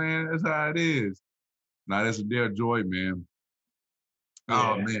what I'm saying? That's how it is. Nah, that's a dear joy, man.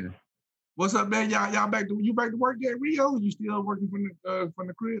 Oh man. What's up, man? Y'all back to work at Rio? You still working from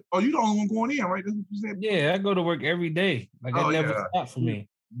the crib? Oh, you the only one going in, right? That's what you said. Yeah, I go to work every day. Like that never stopped for me.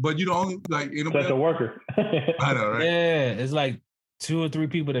 But you the only that's a worker. I know, right? Yeah, it's like 2 or 3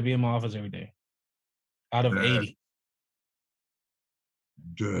 people that be in my office every day. out of 80.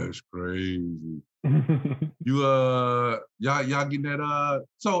 That's crazy. You y'all getting that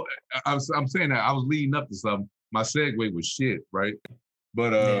so I'm saying that I was leading up to something. My segue was shit, right?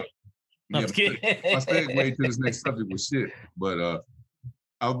 But my segue to this next subject was shit. But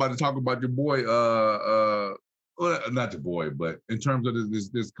I was about to talk about your boy, well, not your boy, but in terms of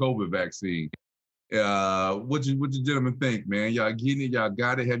this COVID vaccine. What you gentlemen think, man? Y'all getting it? Y'all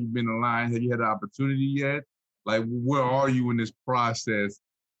got it? Have you been in line? Have you had the opportunity yet? Like, where are you in this process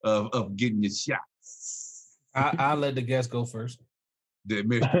of getting your shots? I'll let the guest go first. I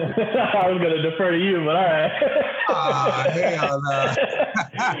was gonna defer to you, but all right. Hell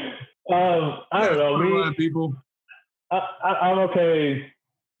no. I don't know. People. I'm okay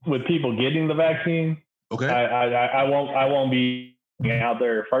with people getting the vaccine. Okay. I won't be out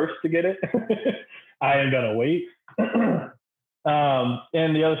there first to get it. I am gonna wait. And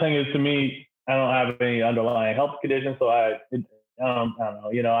the other thing is, to me, I don't have any underlying health condition, so I don't know.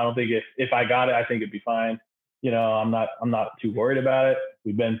 You know, I don't think if I got it, I think it'd be fine. You know, I'm not too worried about it.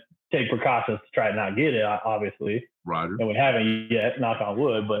 We've been take precautions to try to not get it, obviously. Roger. And we haven't yet, knock on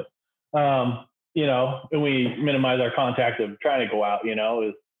wood, but you know, and we minimize our contact of trying to go out. You know,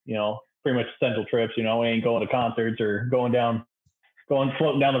 is pretty much essential trips. You know, we ain't going to concerts or floating down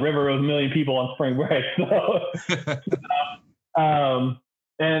the river with a million people on spring break. So,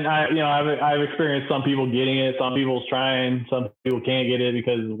 and I've experienced some people getting it, some people's trying, some people can't get it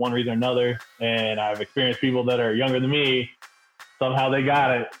because of one reason or another. And I've experienced people that are younger than me, somehow they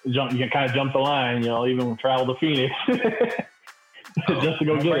got it. You can kind of jump the line, you know, even travel to Phoenix just to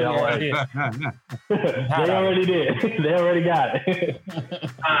go get it. All right. They already did. They already got it.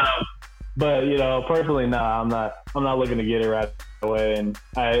 But you know, personally, I'm not looking to get it right away. And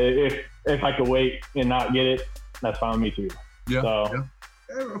if I could wait and not get it, that's fine with me too. Yeah. So, yeah.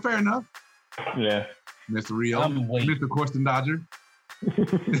 Fair enough. Yeah. Mr. Rio, Mr. Question Dodger.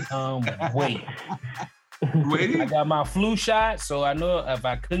 Wait. Waiting? I got my flu shot, so I know if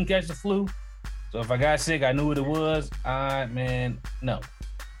I couldn't catch the flu. So if I got sick, I knew what it was. No.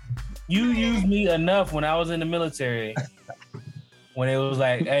 You used me enough when I was in the military. When it was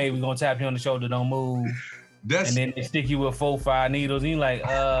like, hey, we're going to tap you on the shoulder, don't move. And then they stick you with 4-5 needles. And you're like,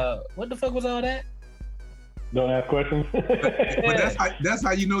 what the fuck was all that? Don't ask questions. But that's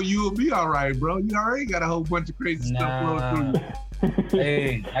how you know you will be all right, bro. You already got a whole bunch of crazy stuff flowing through.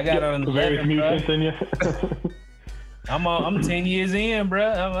 Hey, I got on 11, bro. I'm 10 years in,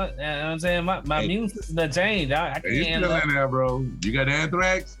 bro. You know what I'm saying? My immune system done changed. I can't. You still in there, bro. You got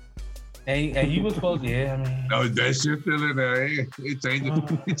anthrax? And you was supposed to, yeah. I mean, no, that shit still in there. It changes.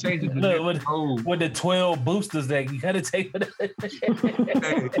 It changes. Look, with the 12 boosters that you gotta take.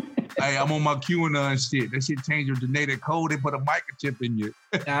 Hey, I'm on my QAnon shit. That shit changed your genetic code. They put a microchip in you.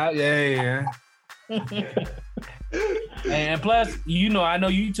 Yeah. And plus, you know, I know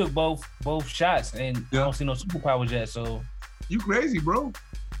you took both shots, and I don't see no superpowers yet. So you crazy, bro?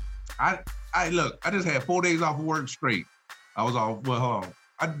 I look. I just had 4 days off of work straight. I was off. Well, hold on.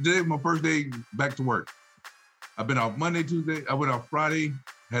 I did my first day back to work. I've been off Monday, Tuesday. I went off Friday,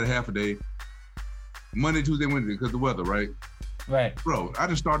 had a half a day. Monday, Tuesday, Wednesday, because the weather, right? Right. Bro, I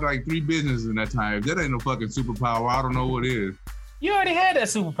just started like 3 businesses in that time. If that ain't no fucking superpower, I don't know what is. You already had that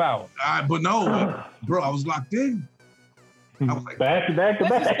superpower. But no, bro, I was locked in. I was like, back to back.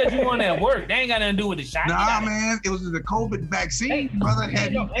 That's just because you want at work. They ain't got nothing to do with the shot. Nah, man, it was the COVID vaccine, brother.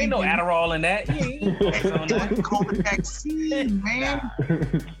 Ain't no Adderall in that. COVID vaccine, man.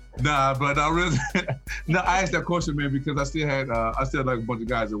 Nah, but I really, I asked that question, man, because I still had like a bunch of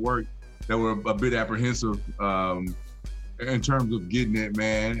guys at work that were a bit apprehensive in terms of getting it,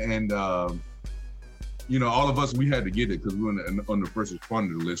 man. And you know, all of us, we had to get it because we were on the first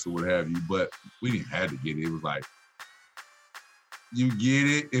responder list or what have you. But we didn't have to get it. It was like, you get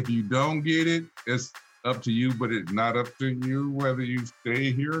it. If you don't get it, it's up to you, but it's not up to you whether you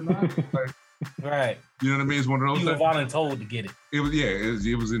stay here or not. Like, right. You know what I mean? It's one of those. You were voluntold to get it. It was, yeah.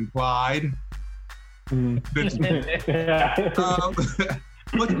 It was implied. But you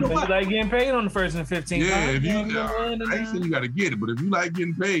know what? Like getting paid on the 1st and 15th. Yeah, if you, I ain't saying you got to get it, but if you like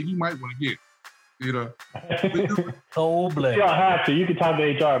getting paid, you might want to get it. You know, cold blood. You don't have to. You can talk to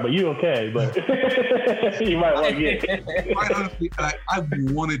HR, but you okay. But you might want to get it. Quite honestly, I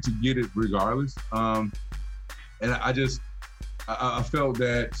wanted to get it regardless. And I felt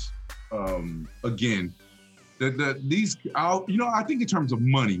that again, these, you know, I think in terms of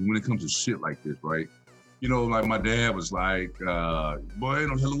money when it comes to shit like this, right? You know, like my dad was like, boy,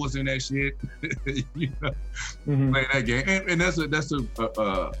 ain't no hell what's in that shit. You know, playing that game. And that's a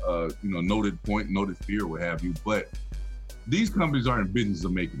you know, noted point, noted fear, what have you. But these companies are in business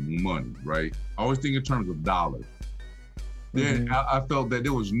of making money, right? I always think in terms of dollars. Then I felt that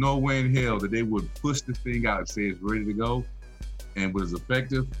there was no way in hell that they would push this thing out and say it's ready to go and was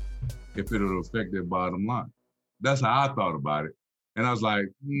effective if it would affect their bottom line. That's how I thought about it. And I was like,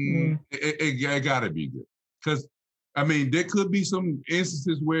 it gotta be good. Because, I mean, there could be some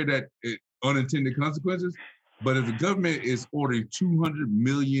instances where that unintended consequences, but if the government is ordering 200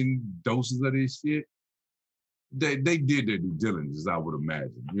 million doses of this shit, they did their due diligence, I would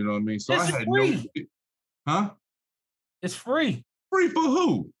imagine. You know what I mean? So it's I had free. It's free. Free for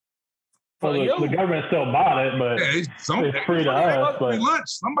who? Well, the government still bought it, but it's free to us. But lunch.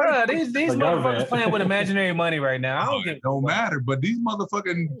 Somebody, these motherfuckers playing with imaginary money right now. I don't it don't matter, but these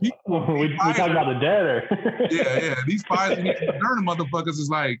motherfucking people. we talking about the dead, or yeah. These Pfizer and Moderna motherfuckers is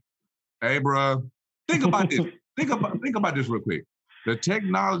like, hey, bro, think about this. think about this real quick. The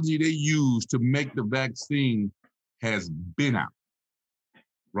technology they use to make the vaccine has been out,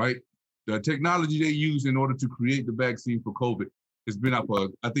 right? The technology they use in order to create the vaccine for COVID has been out for,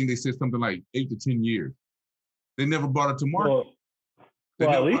 I think they said something like 8 to 10 years. They never brought it to market.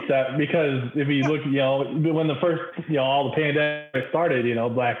 Well, at least that, because if you look, when the first, all the pandemic started,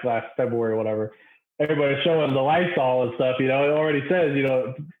 last February or whatever, everybody's showing the Lysol and stuff, it already says,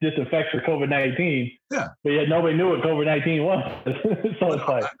 disinfects for COVID-19. Yeah. But yet nobody knew what COVID-19 was. So it's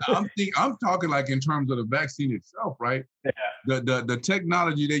like. I'm talking like in terms of the vaccine itself, right? Yeah. The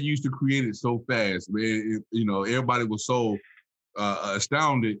technology they used to create it so fast, everybody was so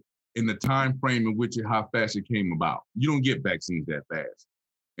astounded in the time frame in which how fast it came about. You don't get vaccines that fast.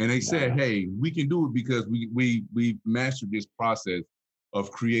 And they said, hey, we can do it because we mastered this process of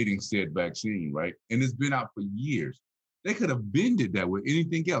creating said vaccine, right? And it's been out for years. They could have bended that with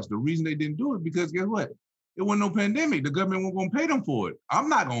anything else. The reason they didn't do it because guess what? It wasn't no pandemic. The government wasn't gonna pay them for it. I'm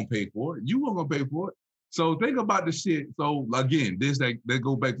not gonna pay for it. You weren't gonna pay for it. So think about the shit. So again, they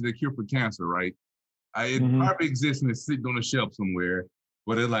go back to the cure for cancer, right? It probably exists and it's sitting on a shelf somewhere,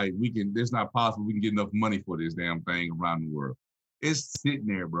 but they're like, it's not possible we can get enough money for this damn thing around the world. It's sitting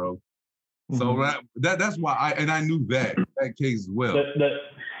there, bro. So that's why I knew that case as well. The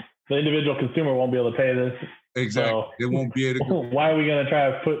individual consumer won't be able to pay this. Exactly. So, it won't be able to. Why are we going to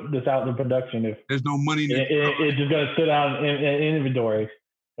try to put this out in production if there's no money? It's just going to sit out in inventory.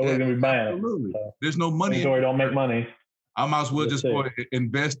 And we're going to be buying it. Absolutely. So, there's no money. Inventory don't make money. I might as well just go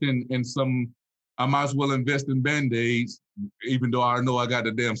invest in some. I might as well invest in Band-Aids, even though I know I got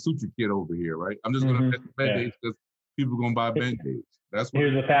the damn suture kit over here, right? I'm just going to invest in Band-Aids because people are going to buy Band-Aids.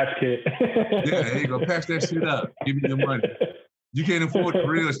 Here's a patch kit. Yeah, there you go. Patch that shit up. Give me your money. You can't afford the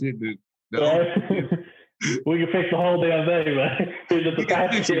real shit. We can fix the whole damn thing, but here's just a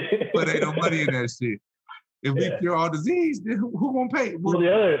patch kit. But ain't no money in that shit. If we cure all disease, then who gonna pay? Well,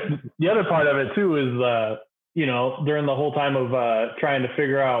 the other part of it too is, during the whole time of trying to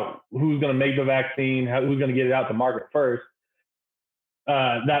figure out who's going to make the vaccine, who's going to get it out to market first,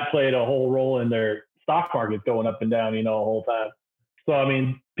 that played a whole role in their stock market going up and down, the whole time. So, I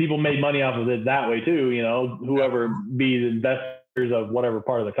mean, people made money off of it that way too, whoever be the investors of whatever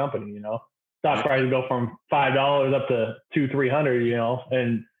part of the company, stock prices go from $5 up to $200-300,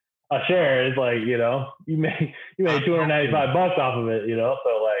 and a share is like, you made $295 off of it, so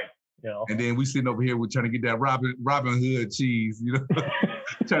like, And then we sitting over here, we're trying to get that Robin Hood cheese,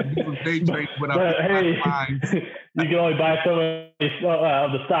 trying to do some day trading without. Hey, you can only buy so many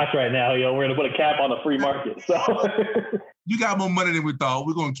of the stocks right now. We're gonna put a cap on the free market. So you got more money than we thought.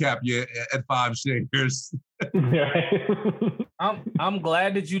 We're gonna cap you at 5 shares. I'm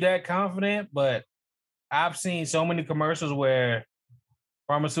glad that you're that confident, but I've seen so many commercials where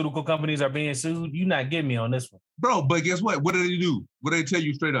pharmaceutical companies are being sued. You're not getting me on this one, bro. But guess what? What do they do? What do they tell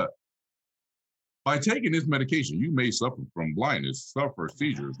you straight up? By taking this medication, you may suffer from blindness, suffer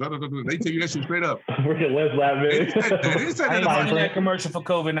seizures. They tell you that shit straight up. They didn't say that about that commercial for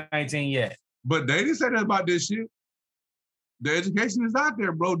COVID-19 yet. But they didn't say that about this shit. The education is out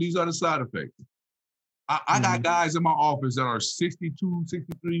there, bro. These are the side effects. I got guys in my office that are 62,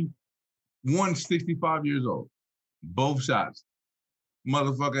 63, one 65 years old. Both shots.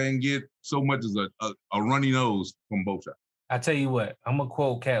 Motherfucker ain't get so much as a runny nose from both shots. I tell you what, I'm going to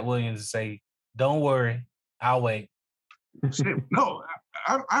quote Cat Williams and say, don't worry, I'll wait. Shit, no,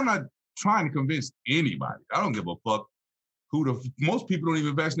 I'm not trying to convince anybody. I don't give a fuck most people don't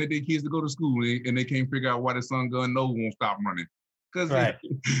even vaccinate their kids to go to school and they can't figure out why the sun gun nose won't stop running. Because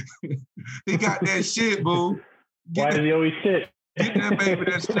he got that shit, boo. Why does he always sit? Get that baby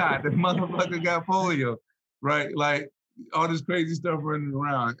that shot. The motherfucker got polio, right? Like all this crazy stuff running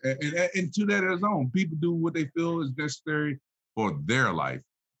around. And to that is own. People do what they feel is necessary for their life.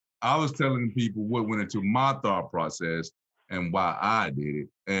 I was telling people what went into my thought process, and why I did it.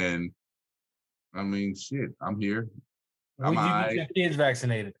 And I mean, shit, I'm here. Would you get your kids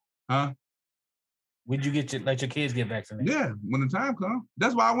vaccinated? Huh? Would you let your kids get vaccinated? Yeah, when the time comes.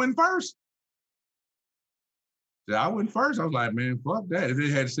 That's why I went first. I went first. I was like, man, fuck that. If they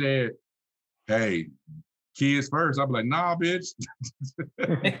had said, hey, kids first, I'd be like, nah, bitch.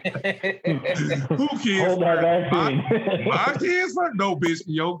 Who kids Hold that vaccine. My kids first? No, bitch,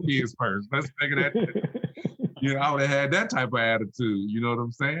 your kids first. Let's figure that. I would have had that type of attitude. You know what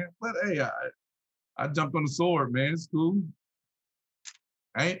I'm saying? But hey, I jumped on the sword, man. It's cool.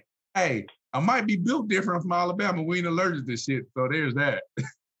 Hey, I might be built different from Alabama. We ain't allergic to shit, so there's that.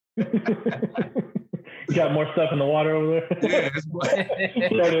 You got more stuff in the water over there? Yeah, it's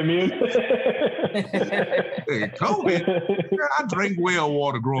immune. Hey, COVID. Girl, I drank well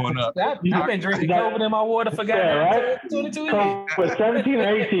water growing up. I've been drinking COVID in my water for right? 22 years. But 17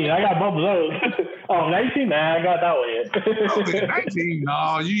 or 18, I got both of those. Oh, 19? Nah, I got that one yet. COVID, 19?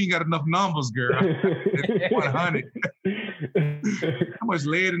 No, you ain't got enough numbers, girl. 100. How much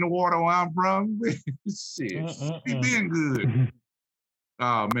lead in the water where I'm from? Shit, we been good.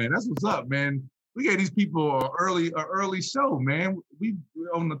 Oh, man, that's what's up, man. We got these people an early show, man. We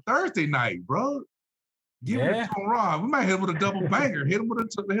on the Thursday night, bro. Give it to Ron. We might hit him with a double banger. Hit him with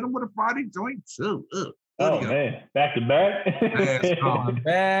a Friday joint too. Man, back to back.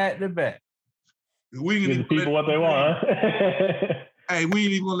 Back to back. We give the people what they want. Huh? Hey, we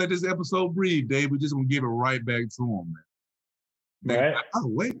ain't even gonna let this episode breathe, Dave. We're just gonna give it right back to them, man. Right. Oh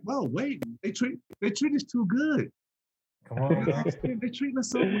wait. They treat us too good. Come on, they treating us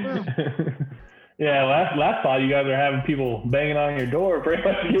so well. Yeah, last thought you guys are having people banging on your door. Pretty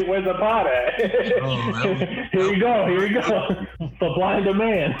much, where's the pot at? Here we go. Supply and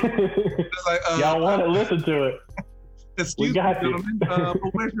demand. Like, y'all want to listen to it? Excuse me, gentlemen.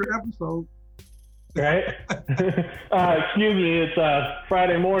 Where's your episode? Right? Excuse me, it's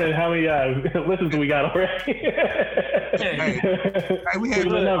Friday morning. How many listens we got already? hey, we had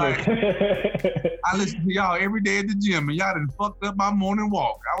I listen to y'all every day at the gym, and y'all done fucked up my morning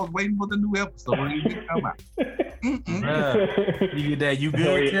walk. I was waiting for the new episode when it didn't come out. You get that you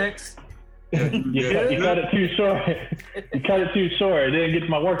good text? You cut it too short. You cut it too short. It didn't get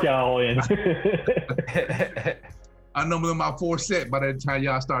my workout all in. I know in my 4th set by the time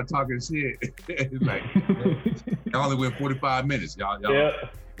y'all start talking shit. It's like, y'all only went 45 minutes. Y'all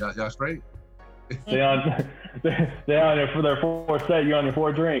straight? They on there for their 4th set. You on your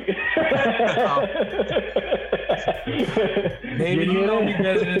 4th drink. Maybe you know me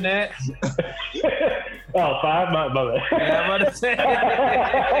better than that. Oh, 5? My bad. Yeah, I'm about to say.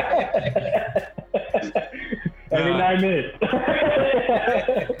 Every 9 minutes.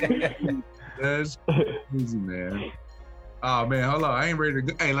 That's crazy, man. Oh man, hold on. I ain't ready to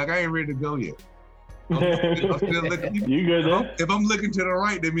go. Hey, I ain't ready to go yet. I'm still looking. You good then? If I'm looking to the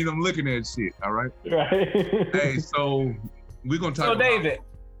right, that means I'm looking at shit. All right. Right. Hey, so we're gonna talk. So David,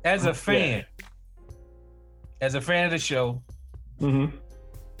 as a fan of the show,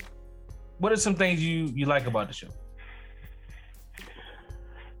 what are some things you like about the show?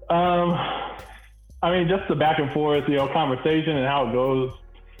 I mean, just the back and forth, conversation and how it goes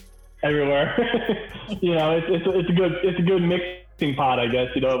everywhere. It's a good mixing pot, I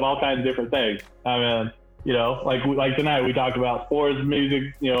guess, of all kinds of different things. I mean, like tonight we talked about sports,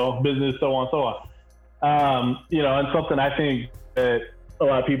 music, business, so on and so on. And something I think that a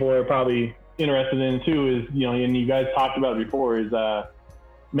lot of people are probably interested in too is, and you guys talked about before is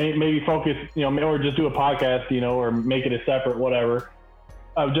maybe focus, or just do a podcast, or make it a separate whatever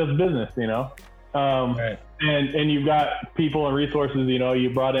of just business, Right. And you've got people and resources, you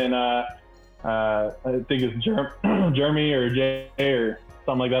brought in, I think it's Jeremy or Jay or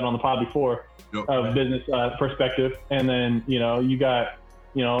something like that on the pod before of business perspective. And then, you got,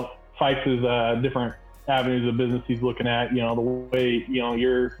 Fikes' different avenues of business he's looking at, the way,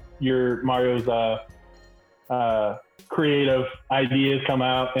 your Mario's creative ideas come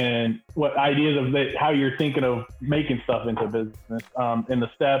out and what ideas of how you're thinking of making stuff into business, and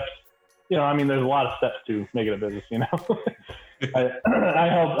the steps. There's a lot of steps to making a business, I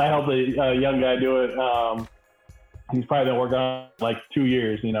helped a young guy do it. He's probably been working on it like 2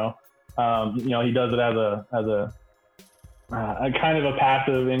 years, he does it as a kind of a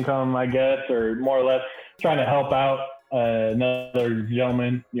passive income, I guess, or more or less trying to help out another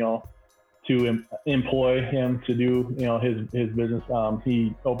gentleman, to employ him to do, his business.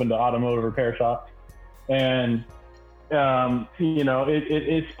 He opened an automotive repair shop, and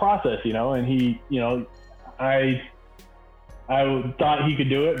it's process, and he, I thought he could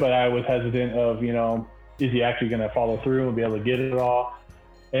do it, but I was hesitant of, is he actually going to follow through and be able to get it all?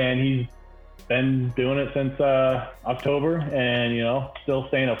 And he's been doing it since October, and still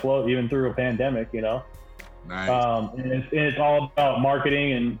staying afloat even through a pandemic. Nice. And it's all about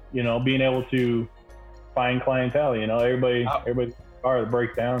marketing and being able to find clientele. Everybody's car that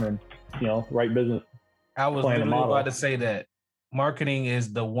breaks down, and right business. I was literally about to say that marketing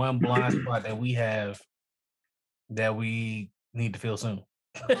is the one blind spot that we have that we need to fill soon.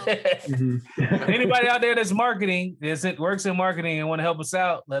 Anybody out there that's marketing, works in marketing and want to help us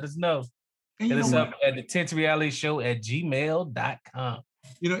out, let us know. Hit us up at the tintrealityshow@gmail.com.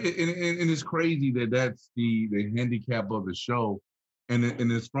 And it's crazy that that's the handicap of the show, and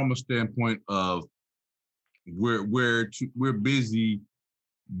it's from a standpoint of we're busy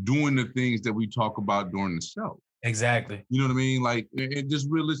doing the things that we talk about during the show. Exactly. You know what I mean? Like, and just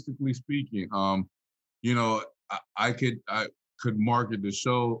realistically speaking, I could market the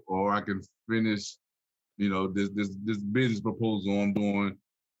show, or I can finish, this business proposal I'm doing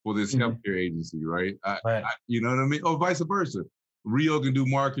for this healthcare agency, right? You know what I mean? Or vice versa. Rio can do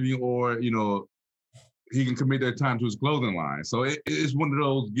marketing, or he can commit that time to his clothing line. So it's one of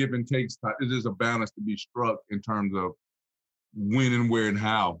those give and takes. It is a balance to be struck in terms of when and where and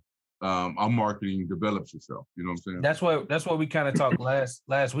how our marketing develops itself. You know what I'm saying? That's what we kind of talked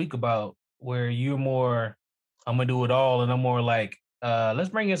last week about, where you're more, I'm gonna do it all, and I'm more like, let's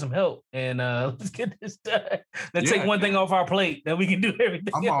bring in some help and let's get this done. Let's take one thing off our plate, then we can do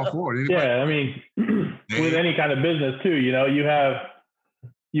everything. I'm all for it. I mean, with any kind of business too, you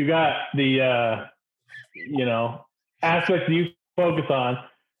got the aspects that you focus on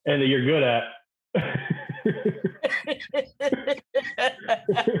and that you're good at.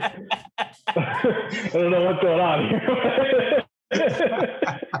 I don't know what's going on here.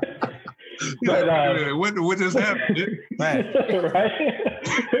 What just happened? Right?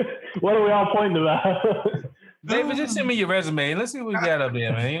 What are we all pointing about? David, just send me your resume. Let's see what we got up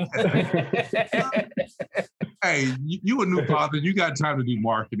there, man. Hey, you a new father. You got time to do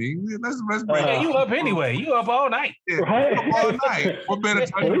marketing. Let's bring you up anyway. You up all night. Yeah, right? Up all night. What better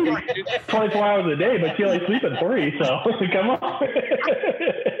time to market? 24 hours a day, but you only sleep at 3, so come on.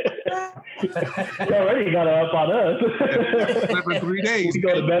 You already got up on us. Slept in 3 days. You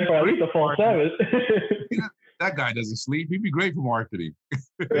go to bed for at least a full 7. That guy doesn't sleep. He'd be great for marketing.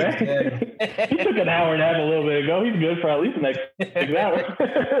 Right? He took an hour nap a little bit ago. He's good for at least the next 6 hours.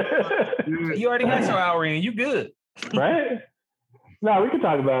 You already got your hour in. You good. Right? No, we can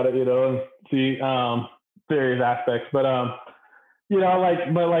talk about it, and see various aspects. But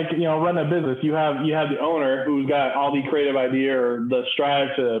run a business, you have the owner who's got all the creative idea or the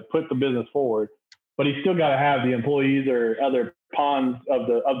strive to put the business forward, but he's still got to have the employees or other pawns of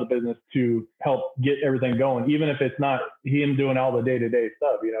the business to help get everything going, even if it's not him doing all the day-to-day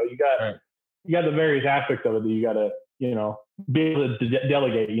stuff. You got the various aspects of it that you got to be able to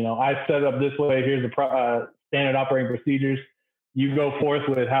delegate. I set it up this way. Here's the standard operating procedures. You go forth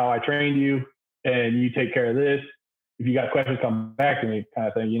with how I trained you, and you take care of this. If you got questions, come back to me, kind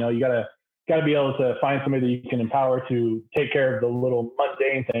of thing. You gotta be able to find somebody that you can empower to take care of the little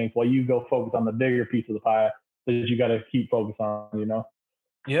mundane things while you go focus on the bigger piece of the pie that you got to keep focused on.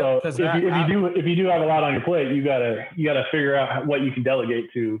 Yeah. So if you do have a lot on your plate, you gotta figure out what you can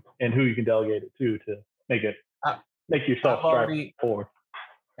delegate to and who you can delegate it to make yourself strive forward.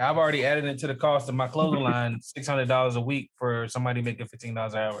 I've already added into the cost of my clothing line $600 a week for somebody making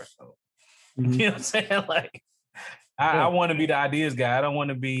 $15 an hour. So you know what I'm saying? Like, I want to be the ideas guy. I don't want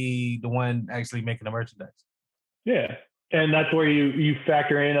to be the one actually making the merchandise. Yeah, and that's where you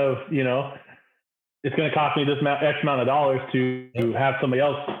factor in of it's going to cost me this X amount of dollars to have somebody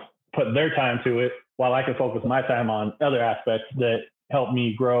else put their time to it, while I can focus my time on other aspects that help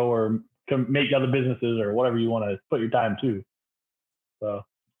me grow or make other businesses or whatever you want to put your time to. So,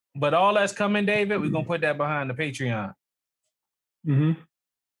 but all that's coming, David. We're gonna put that behind the Patreon. Mm-hmm.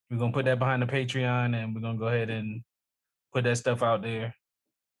 We're gonna put that behind the Patreon, and we're gonna go ahead and put that stuff out there.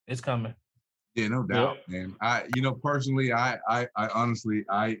 It's coming. Yeah, no doubt, man. Personally, I honestly,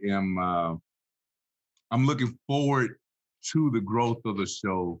 I am. I'm looking forward to the growth of the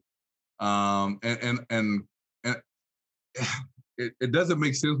show, and it doesn't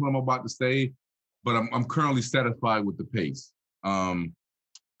make sense what I'm about to say, but I'm currently satisfied with the pace,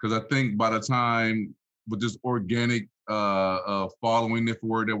 because I think by the time with this organic following, if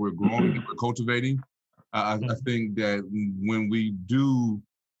word that we're growing, that we're cultivating, I think that when we do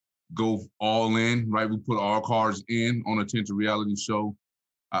go all in, right, we put our cards in on a Tinted Reality show,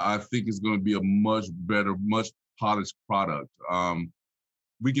 I think it's going to be a much better, much polished product.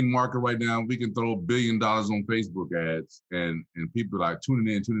 We can market right now. We can throw $1 billion on Facebook ads, and people are like tuning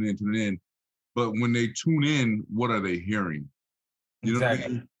in. But when they tune in, what are they hearing? You know what I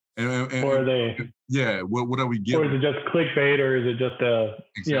mean? Or are they? Yeah. What are we getting? Or is it just clickbait, or is it just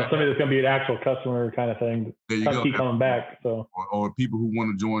somebody that's going to be an actual customer kind of thing? There you go. Keep coming back. So. Or people who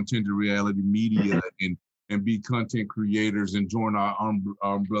want to join Tender Reality Media and be content creators and join our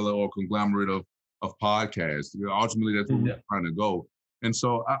umbrella or conglomerate of podcasts. Ultimately, that's where we're trying to go. And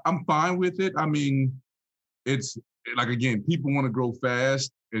so I'm fine with it. I mean, it's like, again, people want to grow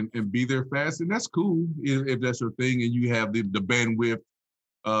fast and be there fast, and that's cool if that's your thing and you have the bandwidth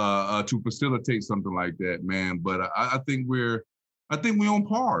to facilitate something like that, man. But I think we're on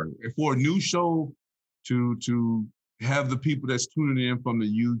par for a new show to have the people that's tuning in from the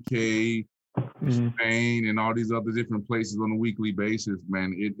UK, Spain, and all these other different places on a weekly basis,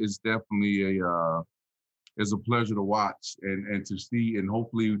 man. It's definitely it's a pleasure to watch and to see, and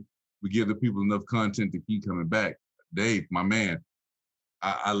hopefully we give the people enough content to keep coming back. Dave, my man,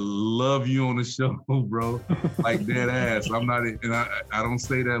 I love you on the show, bro. Like dead ass. I'm not, and I don't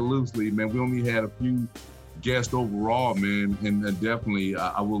say that loosely, man. We only had a few guests overall, man, and definitely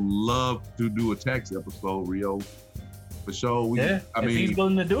I would love to do a tax episode, Rio, for sure. If he's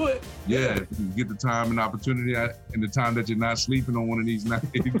willing to do it. Yeah, if you get the time and opportunity, and the time that you're not sleeping on one of these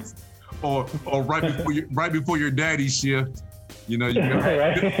nights, or right before your daddy's shift. You know, you got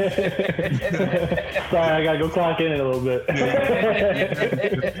right. Sorry, I gotta go clock in a little bit.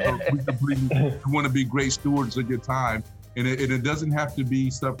 We want to be great stewards of your time, and it doesn't have to be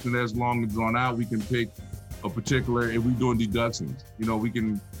something that's long and drawn out. We can pick a particular, if we're doing deductions, you know, we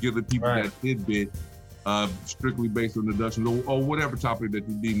can give the people that tidbit strictly based on deductions or whatever topic that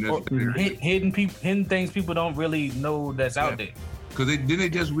you deem necessary. Hidden things people don't really know that's out there. Because didn't they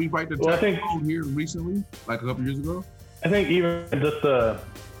just rewrite the tax code here recently, like a couple years ago? I think even just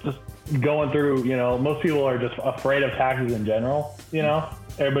going through, you know, most people are just afraid of taxes in general. You know,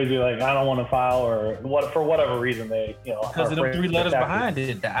 everybody's like, I don't want to file, or for whatever reason they, you know, because of the three letters behind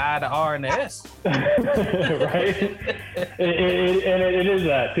it, the I, the R, and the S. Right. It is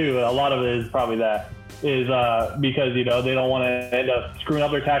that too. A lot of it is probably that is because, you know, they don't want to end up screwing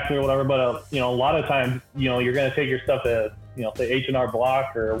up their taxes or whatever. But you know, a lot of times, you know, you're going to take your stuff to, you know, say H&R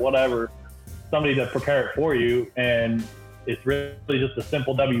Block or whatever, somebody to prepare it for you, and it's really just a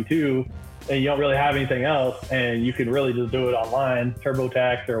simple W-2, and you don't really have anything else, and you can really just do it online,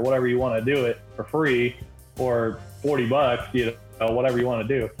 TurboTax or whatever you want to do it for free, or $40, you know, whatever you want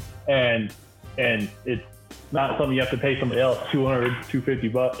to do, and it's not something you have to pay somebody else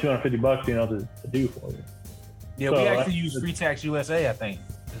 $250, you know, to do for you. Yeah, so we actually use Free Tax USA, I think.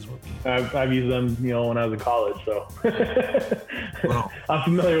 I've used them, you know, when I was in college, so well, I'm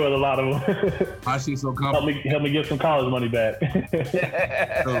familiar with a lot of them. My shit's so complicated. Help me get some college money back.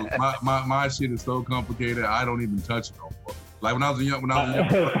 So my shit is so complicated, I don't even touch it no more. Like when I was a young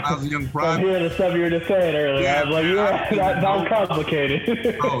private. I'm hearing the stuff you were just saying earlier. I was like, that's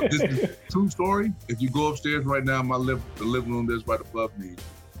complicated. Bro, this is true story. If you go upstairs right now, the living room that's right above me.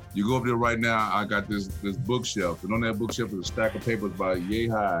 You go up there right now, I got this bookshelf, and on that bookshelf is a stack of papers about yay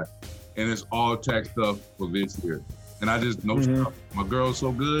high, and it's all tax stuff for this year. And I just know stuff. My girl's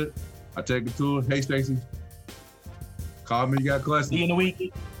so good, I take it to her. Hey, Stacey, call me, you got questions. See you in the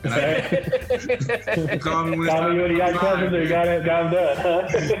week. Call me when you got questions, or you got them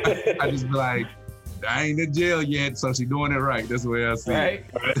done. I just be like, I ain't in jail yet, so she doing it right. That's the way I see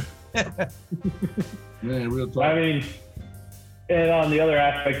it. Man, real talk. I mean, and on the other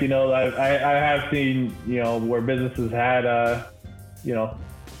aspect, you know, I have seen, you know, where businesses had, you know,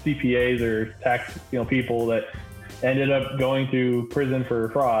 CPAs or tax, you know, people that ended up going to prison for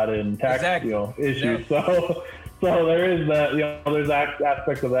fraud and tax, you know, issues. So there is that, you know, there's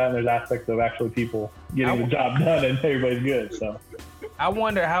aspects of that, and there's aspects of actually people getting the job done and everybody's good. So I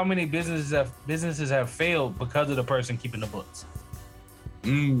wonder how many businesses have failed because of the person keeping the books. I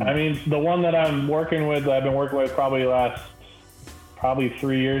mean, the one that I've been working with probably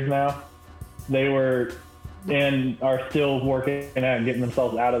 3 years now. They were and are still working at getting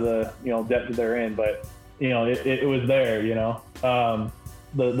themselves out of the, you know, debt that they're in. But, you know, it was there, you know.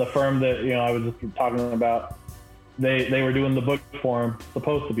 The firm that, you know, I was just talking about, they were doing the books for him,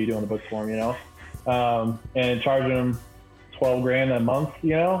 supposed to be doing the books for him, you know, and charging him $12,000 a month,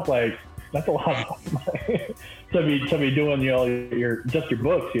 you know, like that's a lot of money to be doing, you know, your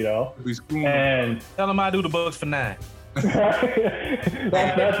books, you know. And tell him I do the books for $9. He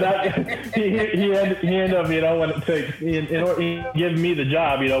ended up, you know, when it took, he gave me the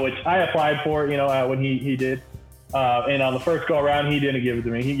job, you know, which I applied for, you know, when he did, and on the first go around, he didn't give it to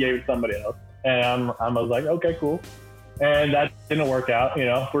me. He gave it to somebody else, and I was like, okay, cool. And that didn't work out, you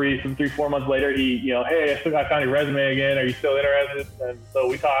know. 4 months later, he, you know, hey, I found your resume again. Are you still interested? And so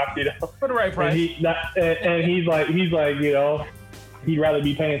we talked, you know, for the right price. And he's like, you know, he'd rather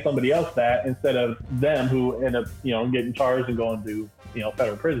be paying somebody else that instead of them who end up, getting charged and going to,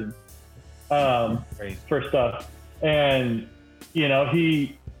 federal prison for stuff. And,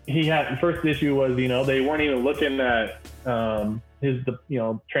 he had, the first issue was, they weren't even looking at his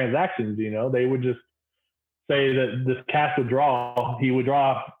transactions. They would just say that this cash withdrawal, he would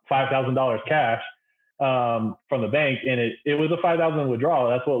draw $5,000 cash from the bank, and it was a $5,000 withdrawal.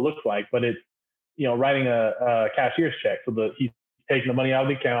 That's what it looks like, but it's writing a cashier's check. So he's taking the money out of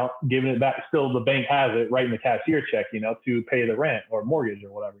the account, giving it back. Still, the bank has it, writing the cashier check, to pay the rent or mortgage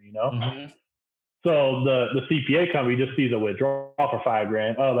or whatever, Mm-hmm. So the CPA company just sees a withdrawal for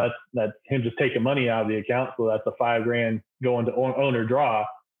 $5,000. Oh, that's him just taking money out of the account. So that's a $5,000 going to owner draw.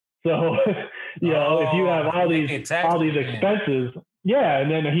 So, if you have all these expenses, and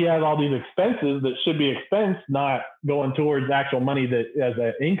then he has all these expenses that should be expensed, not going towards actual money that as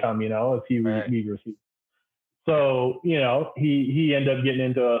an income, if he receives. So, he ended up getting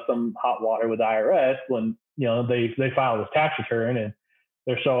into some hot water with the IRS when, they filed his tax return and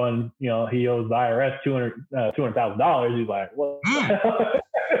they're showing, he owes the IRS $200,000. He's like, what?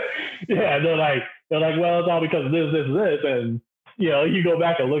 Yeah, they're like, well, it's all because of this, and you go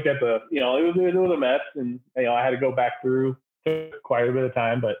back and look at the, it was a mess, and I had to go back through. Took quite a bit of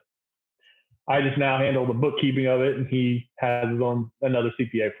time, but I just now handle the bookkeeping of it, and he has his own another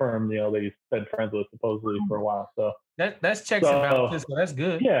CPA firm. That he's been friends with supposedly for a while. So that's checks and balances. So that's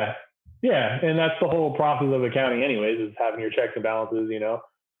good. Yeah, and that's the whole process of accounting, anyways, is having your checks and balances.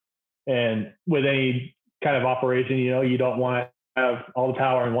 And with any kind of operation, you don't want to have all the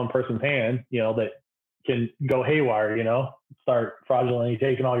power in one person's hand. That can go haywire. Start fraudulently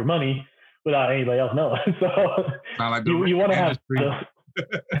taking all your money without anybody else knowing. So like you want to have right.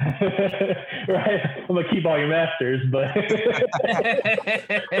 I'm gonna keep all your masters, but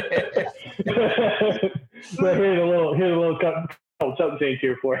but here's a little chunk change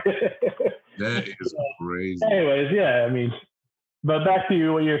here for you. That is crazy. Anyways, yeah, I mean, but back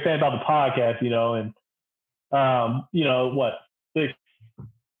to what you were saying about the podcast, and what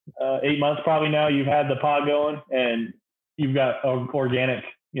 8 months probably now you've had the pod going, and you've got an organic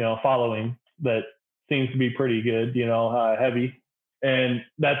following that seems to be pretty good, heavy. And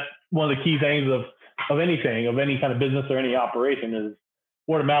that's one of the key things of anything, of any kind of business or any operation, is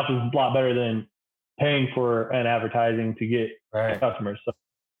word of mouth is a lot better than paying for an advertising to get customers. So,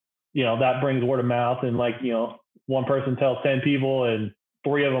 that brings word of mouth, and one person tells 10 people and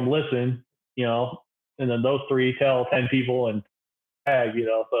 3 of them listen, and then those 3 tell 10 people and tag,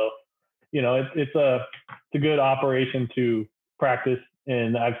 so, it's a good operation to practice.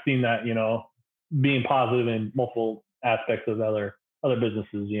 And I've seen that, being positive in multiple aspects of other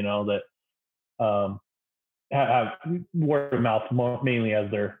businesses, that have word of mouth mainly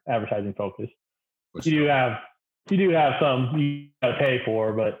as their advertising focus. You do have some you got to pay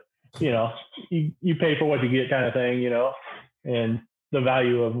for, but you pay for what you get, kind of thing, and the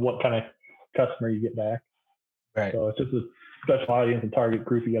value of what kind of customer you get back. Right. So it's just a special audience and target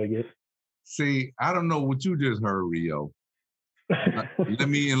group you got to get. See, I don't know what you just heard, Rio. Let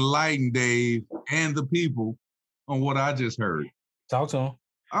me enlighten Dave and the people on what I just heard. Talk to him.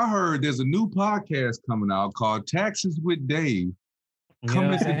 I heard there's a new podcast coming out called Taxes with Dave.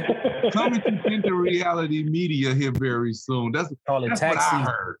 Coming to Into Reality Media here very soon. That's what I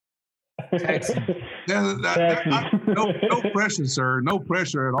heard. Taxi. No pressure, sir. No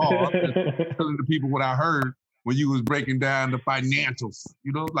pressure at all. I'm just telling the people what I heard when you was breaking down the financials.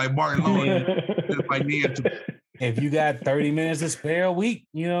 Like Martin Lawrence, the financials. If you got 30 minutes to spare a week,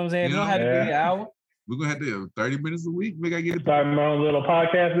 you know what I'm saying? You don't have to be an hour. We're going to have to have 30 minutes a week. We got to get it. Start my own little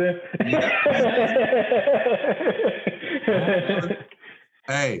podcast then. Yeah.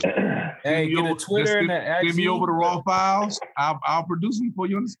 Hey, get a Twitter and an IG. Send me over the raw files. I'll produce them for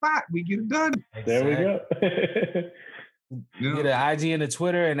you on the spot. We get it done. There we go. Get an IG and a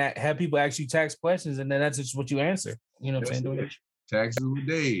Twitter, and have people ask you tax questions, and then that's just what you answer. You know what I'm saying? Taxes with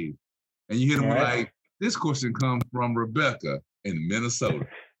Dave. And you hit them like, this question comes from Rebecca in Minnesota.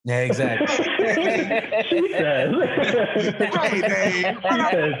 Yeah, exactly. She says. Hey, Dave,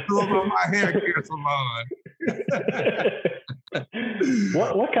 I do about my hair care salon.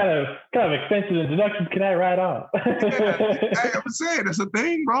 What kind of expenses and deductions can I write off? Hey, I'm saying it's a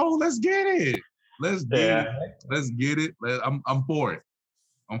thing, bro. Let's get it. Let's get it. I'm for it.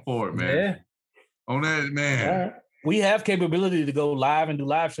 I'm for it, man. Yeah. On that, man. We have capability to go live and do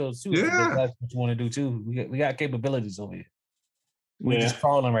live shows too. Yeah. That's what you want to do too. We got capabilities over here. We're just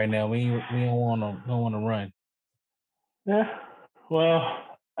crawling right now. We don't want to run. Yeah. Well,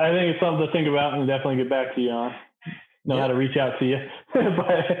 I think it's something to think about and definitely get back to you on. know how to reach out to you. But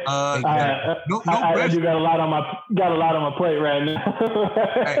no I pressure. do got a lot on my plate right now.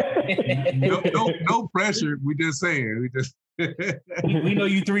 Hey, no pressure. We just saying. We know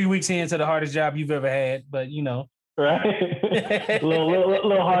you 3 weeks into the hardest job you've ever had, but you know. Right, a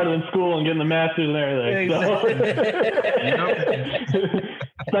little harder than school and getting the masters and everything. Exactly.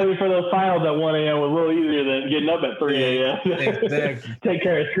 Studying for those finals at 1 a.m. was a little easier than getting up at 3 a.m. Exactly. Take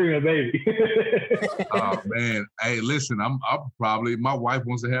care of screaming baby. Oh man, hey, listen, I'm probably, my wife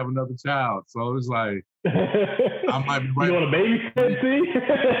wants to have another child, so it's like I might be right. You want a babysit?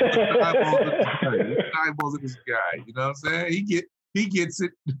 This guy, you know what I'm saying? He gets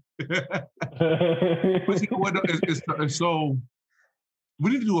it. But you know what? It's so we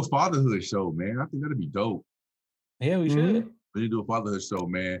need to do a fatherhood show, man. I think that'd be dope. Yeah, we should. We need to do a fatherhood show,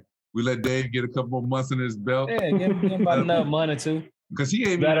 man. We let Dave get a couple more months in his belt. Yeah, give him about another month or two. Because he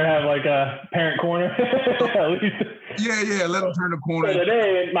ain't better have like a parent corner. At least. Yeah. Let him turn the corner.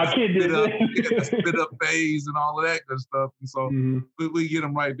 Today, my kid did the spit up phase and all of that good stuff. And so we get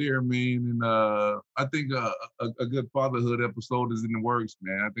him right there, man. And I think a good fatherhood episode is in the works,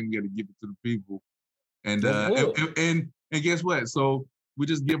 man. I think we got to give it to the people. And and guess what? So we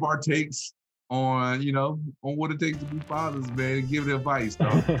just give our takes on what it takes to be fathers, man. Give it advice,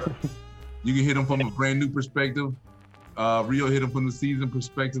 dog. You can hit them from a brand new perspective. Rio hit him from the season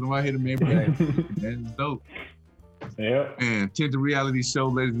perspective. I hit him every day. Man, it's dope. Yeah. And Tinted Reality Show,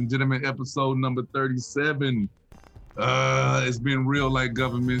 ladies and gentlemen, episode number 37. It's been real like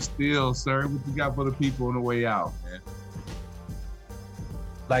government still, sir. What you got for the people on the way out, man?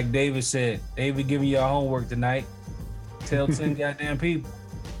 Like David said, David giving y'all homework tonight. Tell 10 goddamn people.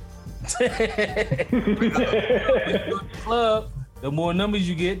 Club, the more numbers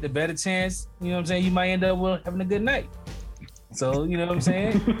you get, the better chance, you know what I'm saying, you might end up having a good night. So, you know what I'm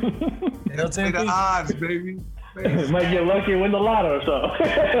saying? Tell 10 people. The odds, baby. Might get lucky and win the lotto or something.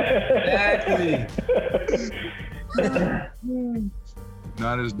 Exactly.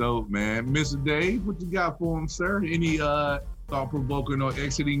 Not as dope, man. Mr. Dave, what you got for him, sir? Any thought-provoking or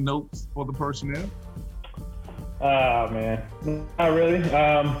exiting notes for the personnel? Man, not really.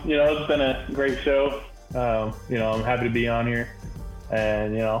 It's been a great show. I'm happy to be on here,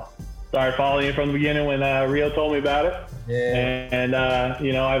 and started following you from the beginning when Rio told me about it. Yeah. And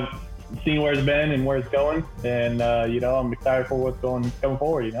I've seen where it's been and where it's going, and I'm excited for what's coming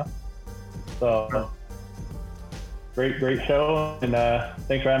forward. So great show, and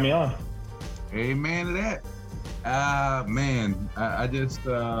thanks for having me on. Amen to that. Man, I just.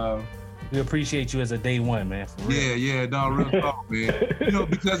 We appreciate you as a day one, man. For real. Yeah, no, real talk, man.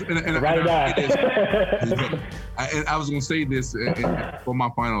 Because right or die. I was gonna say this for my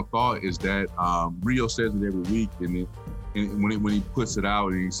final thought is that Rio says it every week, and when he puts it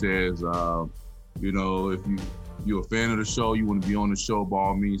out, and he says, if you're a fan of the show, you want to be on the show, by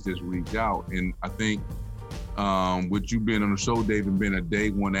all means, just reach out. And I think with you being on the show, Dave, and being a day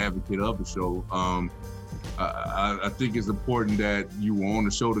one advocate of the show, I think it's important that you were on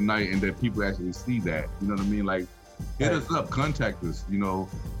the show tonight and that people actually see that. You know what I mean? Like, hit us up, contact us,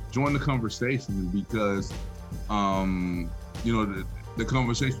 join the conversation, because, the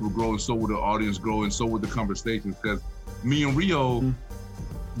conversation will grow, and so will the audience grow, and so will the conversation. Because me and Rio,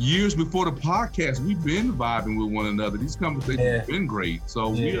 years before the podcast, we've been vibing with one another. These conversations have been great.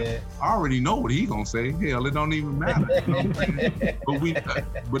 So I already know what he's gonna say. Hell, it don't even matter.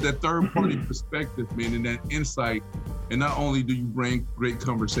 But that third party perspective, man, and that insight, and not only do you bring great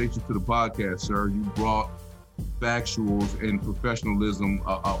conversation to the podcast, sir, you brought factuals and professionalism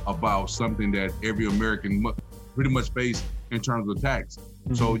about something that every American pretty much face in terms of tax.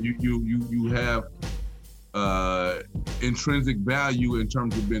 Mm-hmm. So you have intrinsic value in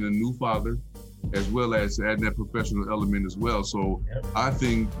terms of being a new father, as well as adding that professional element as well. So I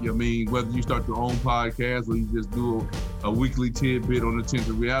think, whether you start your own podcast or you just do a weekly tidbit on the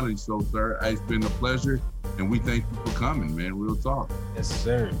Tinted Reality Show, sir, it's been a pleasure, and we thank you for coming, man. Real talk. Yes,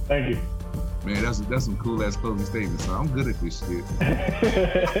 sir. Thank you. Man, that's some cool ass closing statements. So I'm good at this shit.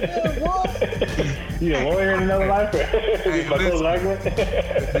 You a lawyer in another life? Hey,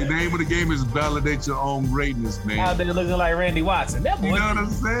 the name of the game is validate your own greatness, man. Out there looking like Randy Watson. That boy. You know what I'm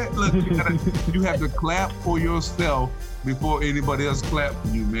saying? Look, you have to clap for yourself before anybody else clap for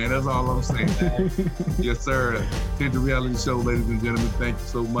you, man. That's all I'm saying. Yes, sir. Tinted Reality Show, ladies and gentlemen. Thank you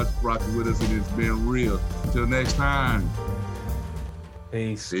so much for rocking with us, and it's been real. Until next time.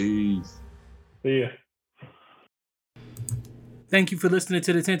 Peace. See ya. Thank you for listening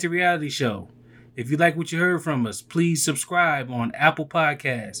to the Tinted Reality Show. If you like what you heard from us, please subscribe on Apple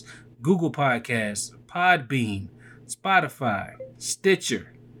Podcasts, Google Podcasts, Podbean, Spotify,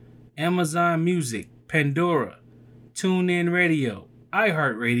 Stitcher, Amazon Music, Pandora, TuneIn Radio,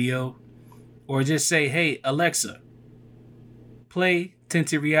 iHeartRadio, or just say, hey, Alexa, play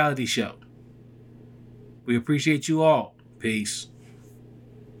Tinted Reality Show. We appreciate you all. Peace.